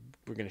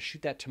going to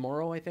shoot that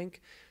tomorrow, I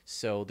think.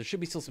 So there should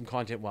be still some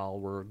content while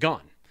we're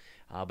gone,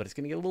 but it's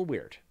going to get a little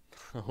weird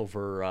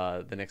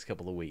over the next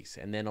couple of weeks.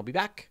 And then I'll be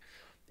back,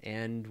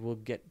 and we'll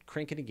get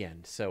cranking again.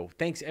 So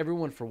thanks,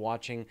 everyone, for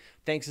watching.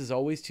 Thanks, as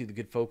always, to the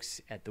good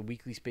folks at the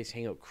Weekly Space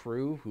Hangout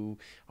crew who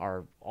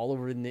are all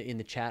over in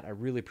the chat. I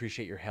really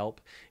appreciate your help.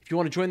 If you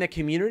want to join that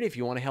community, if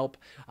you want to help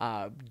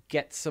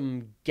get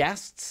some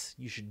guests,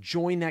 you should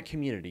join that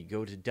community.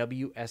 Go to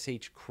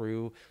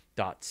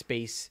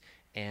wshcrew.space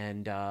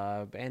and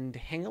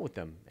hang out with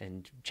them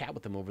and chat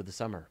with them over the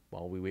summer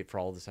while we wait for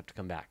all this stuff to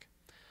come back.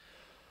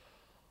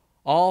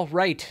 All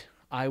right.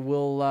 I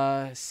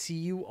will see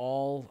you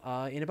all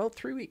in about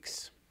 3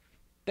 weeks.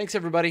 Thanks,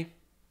 everybody.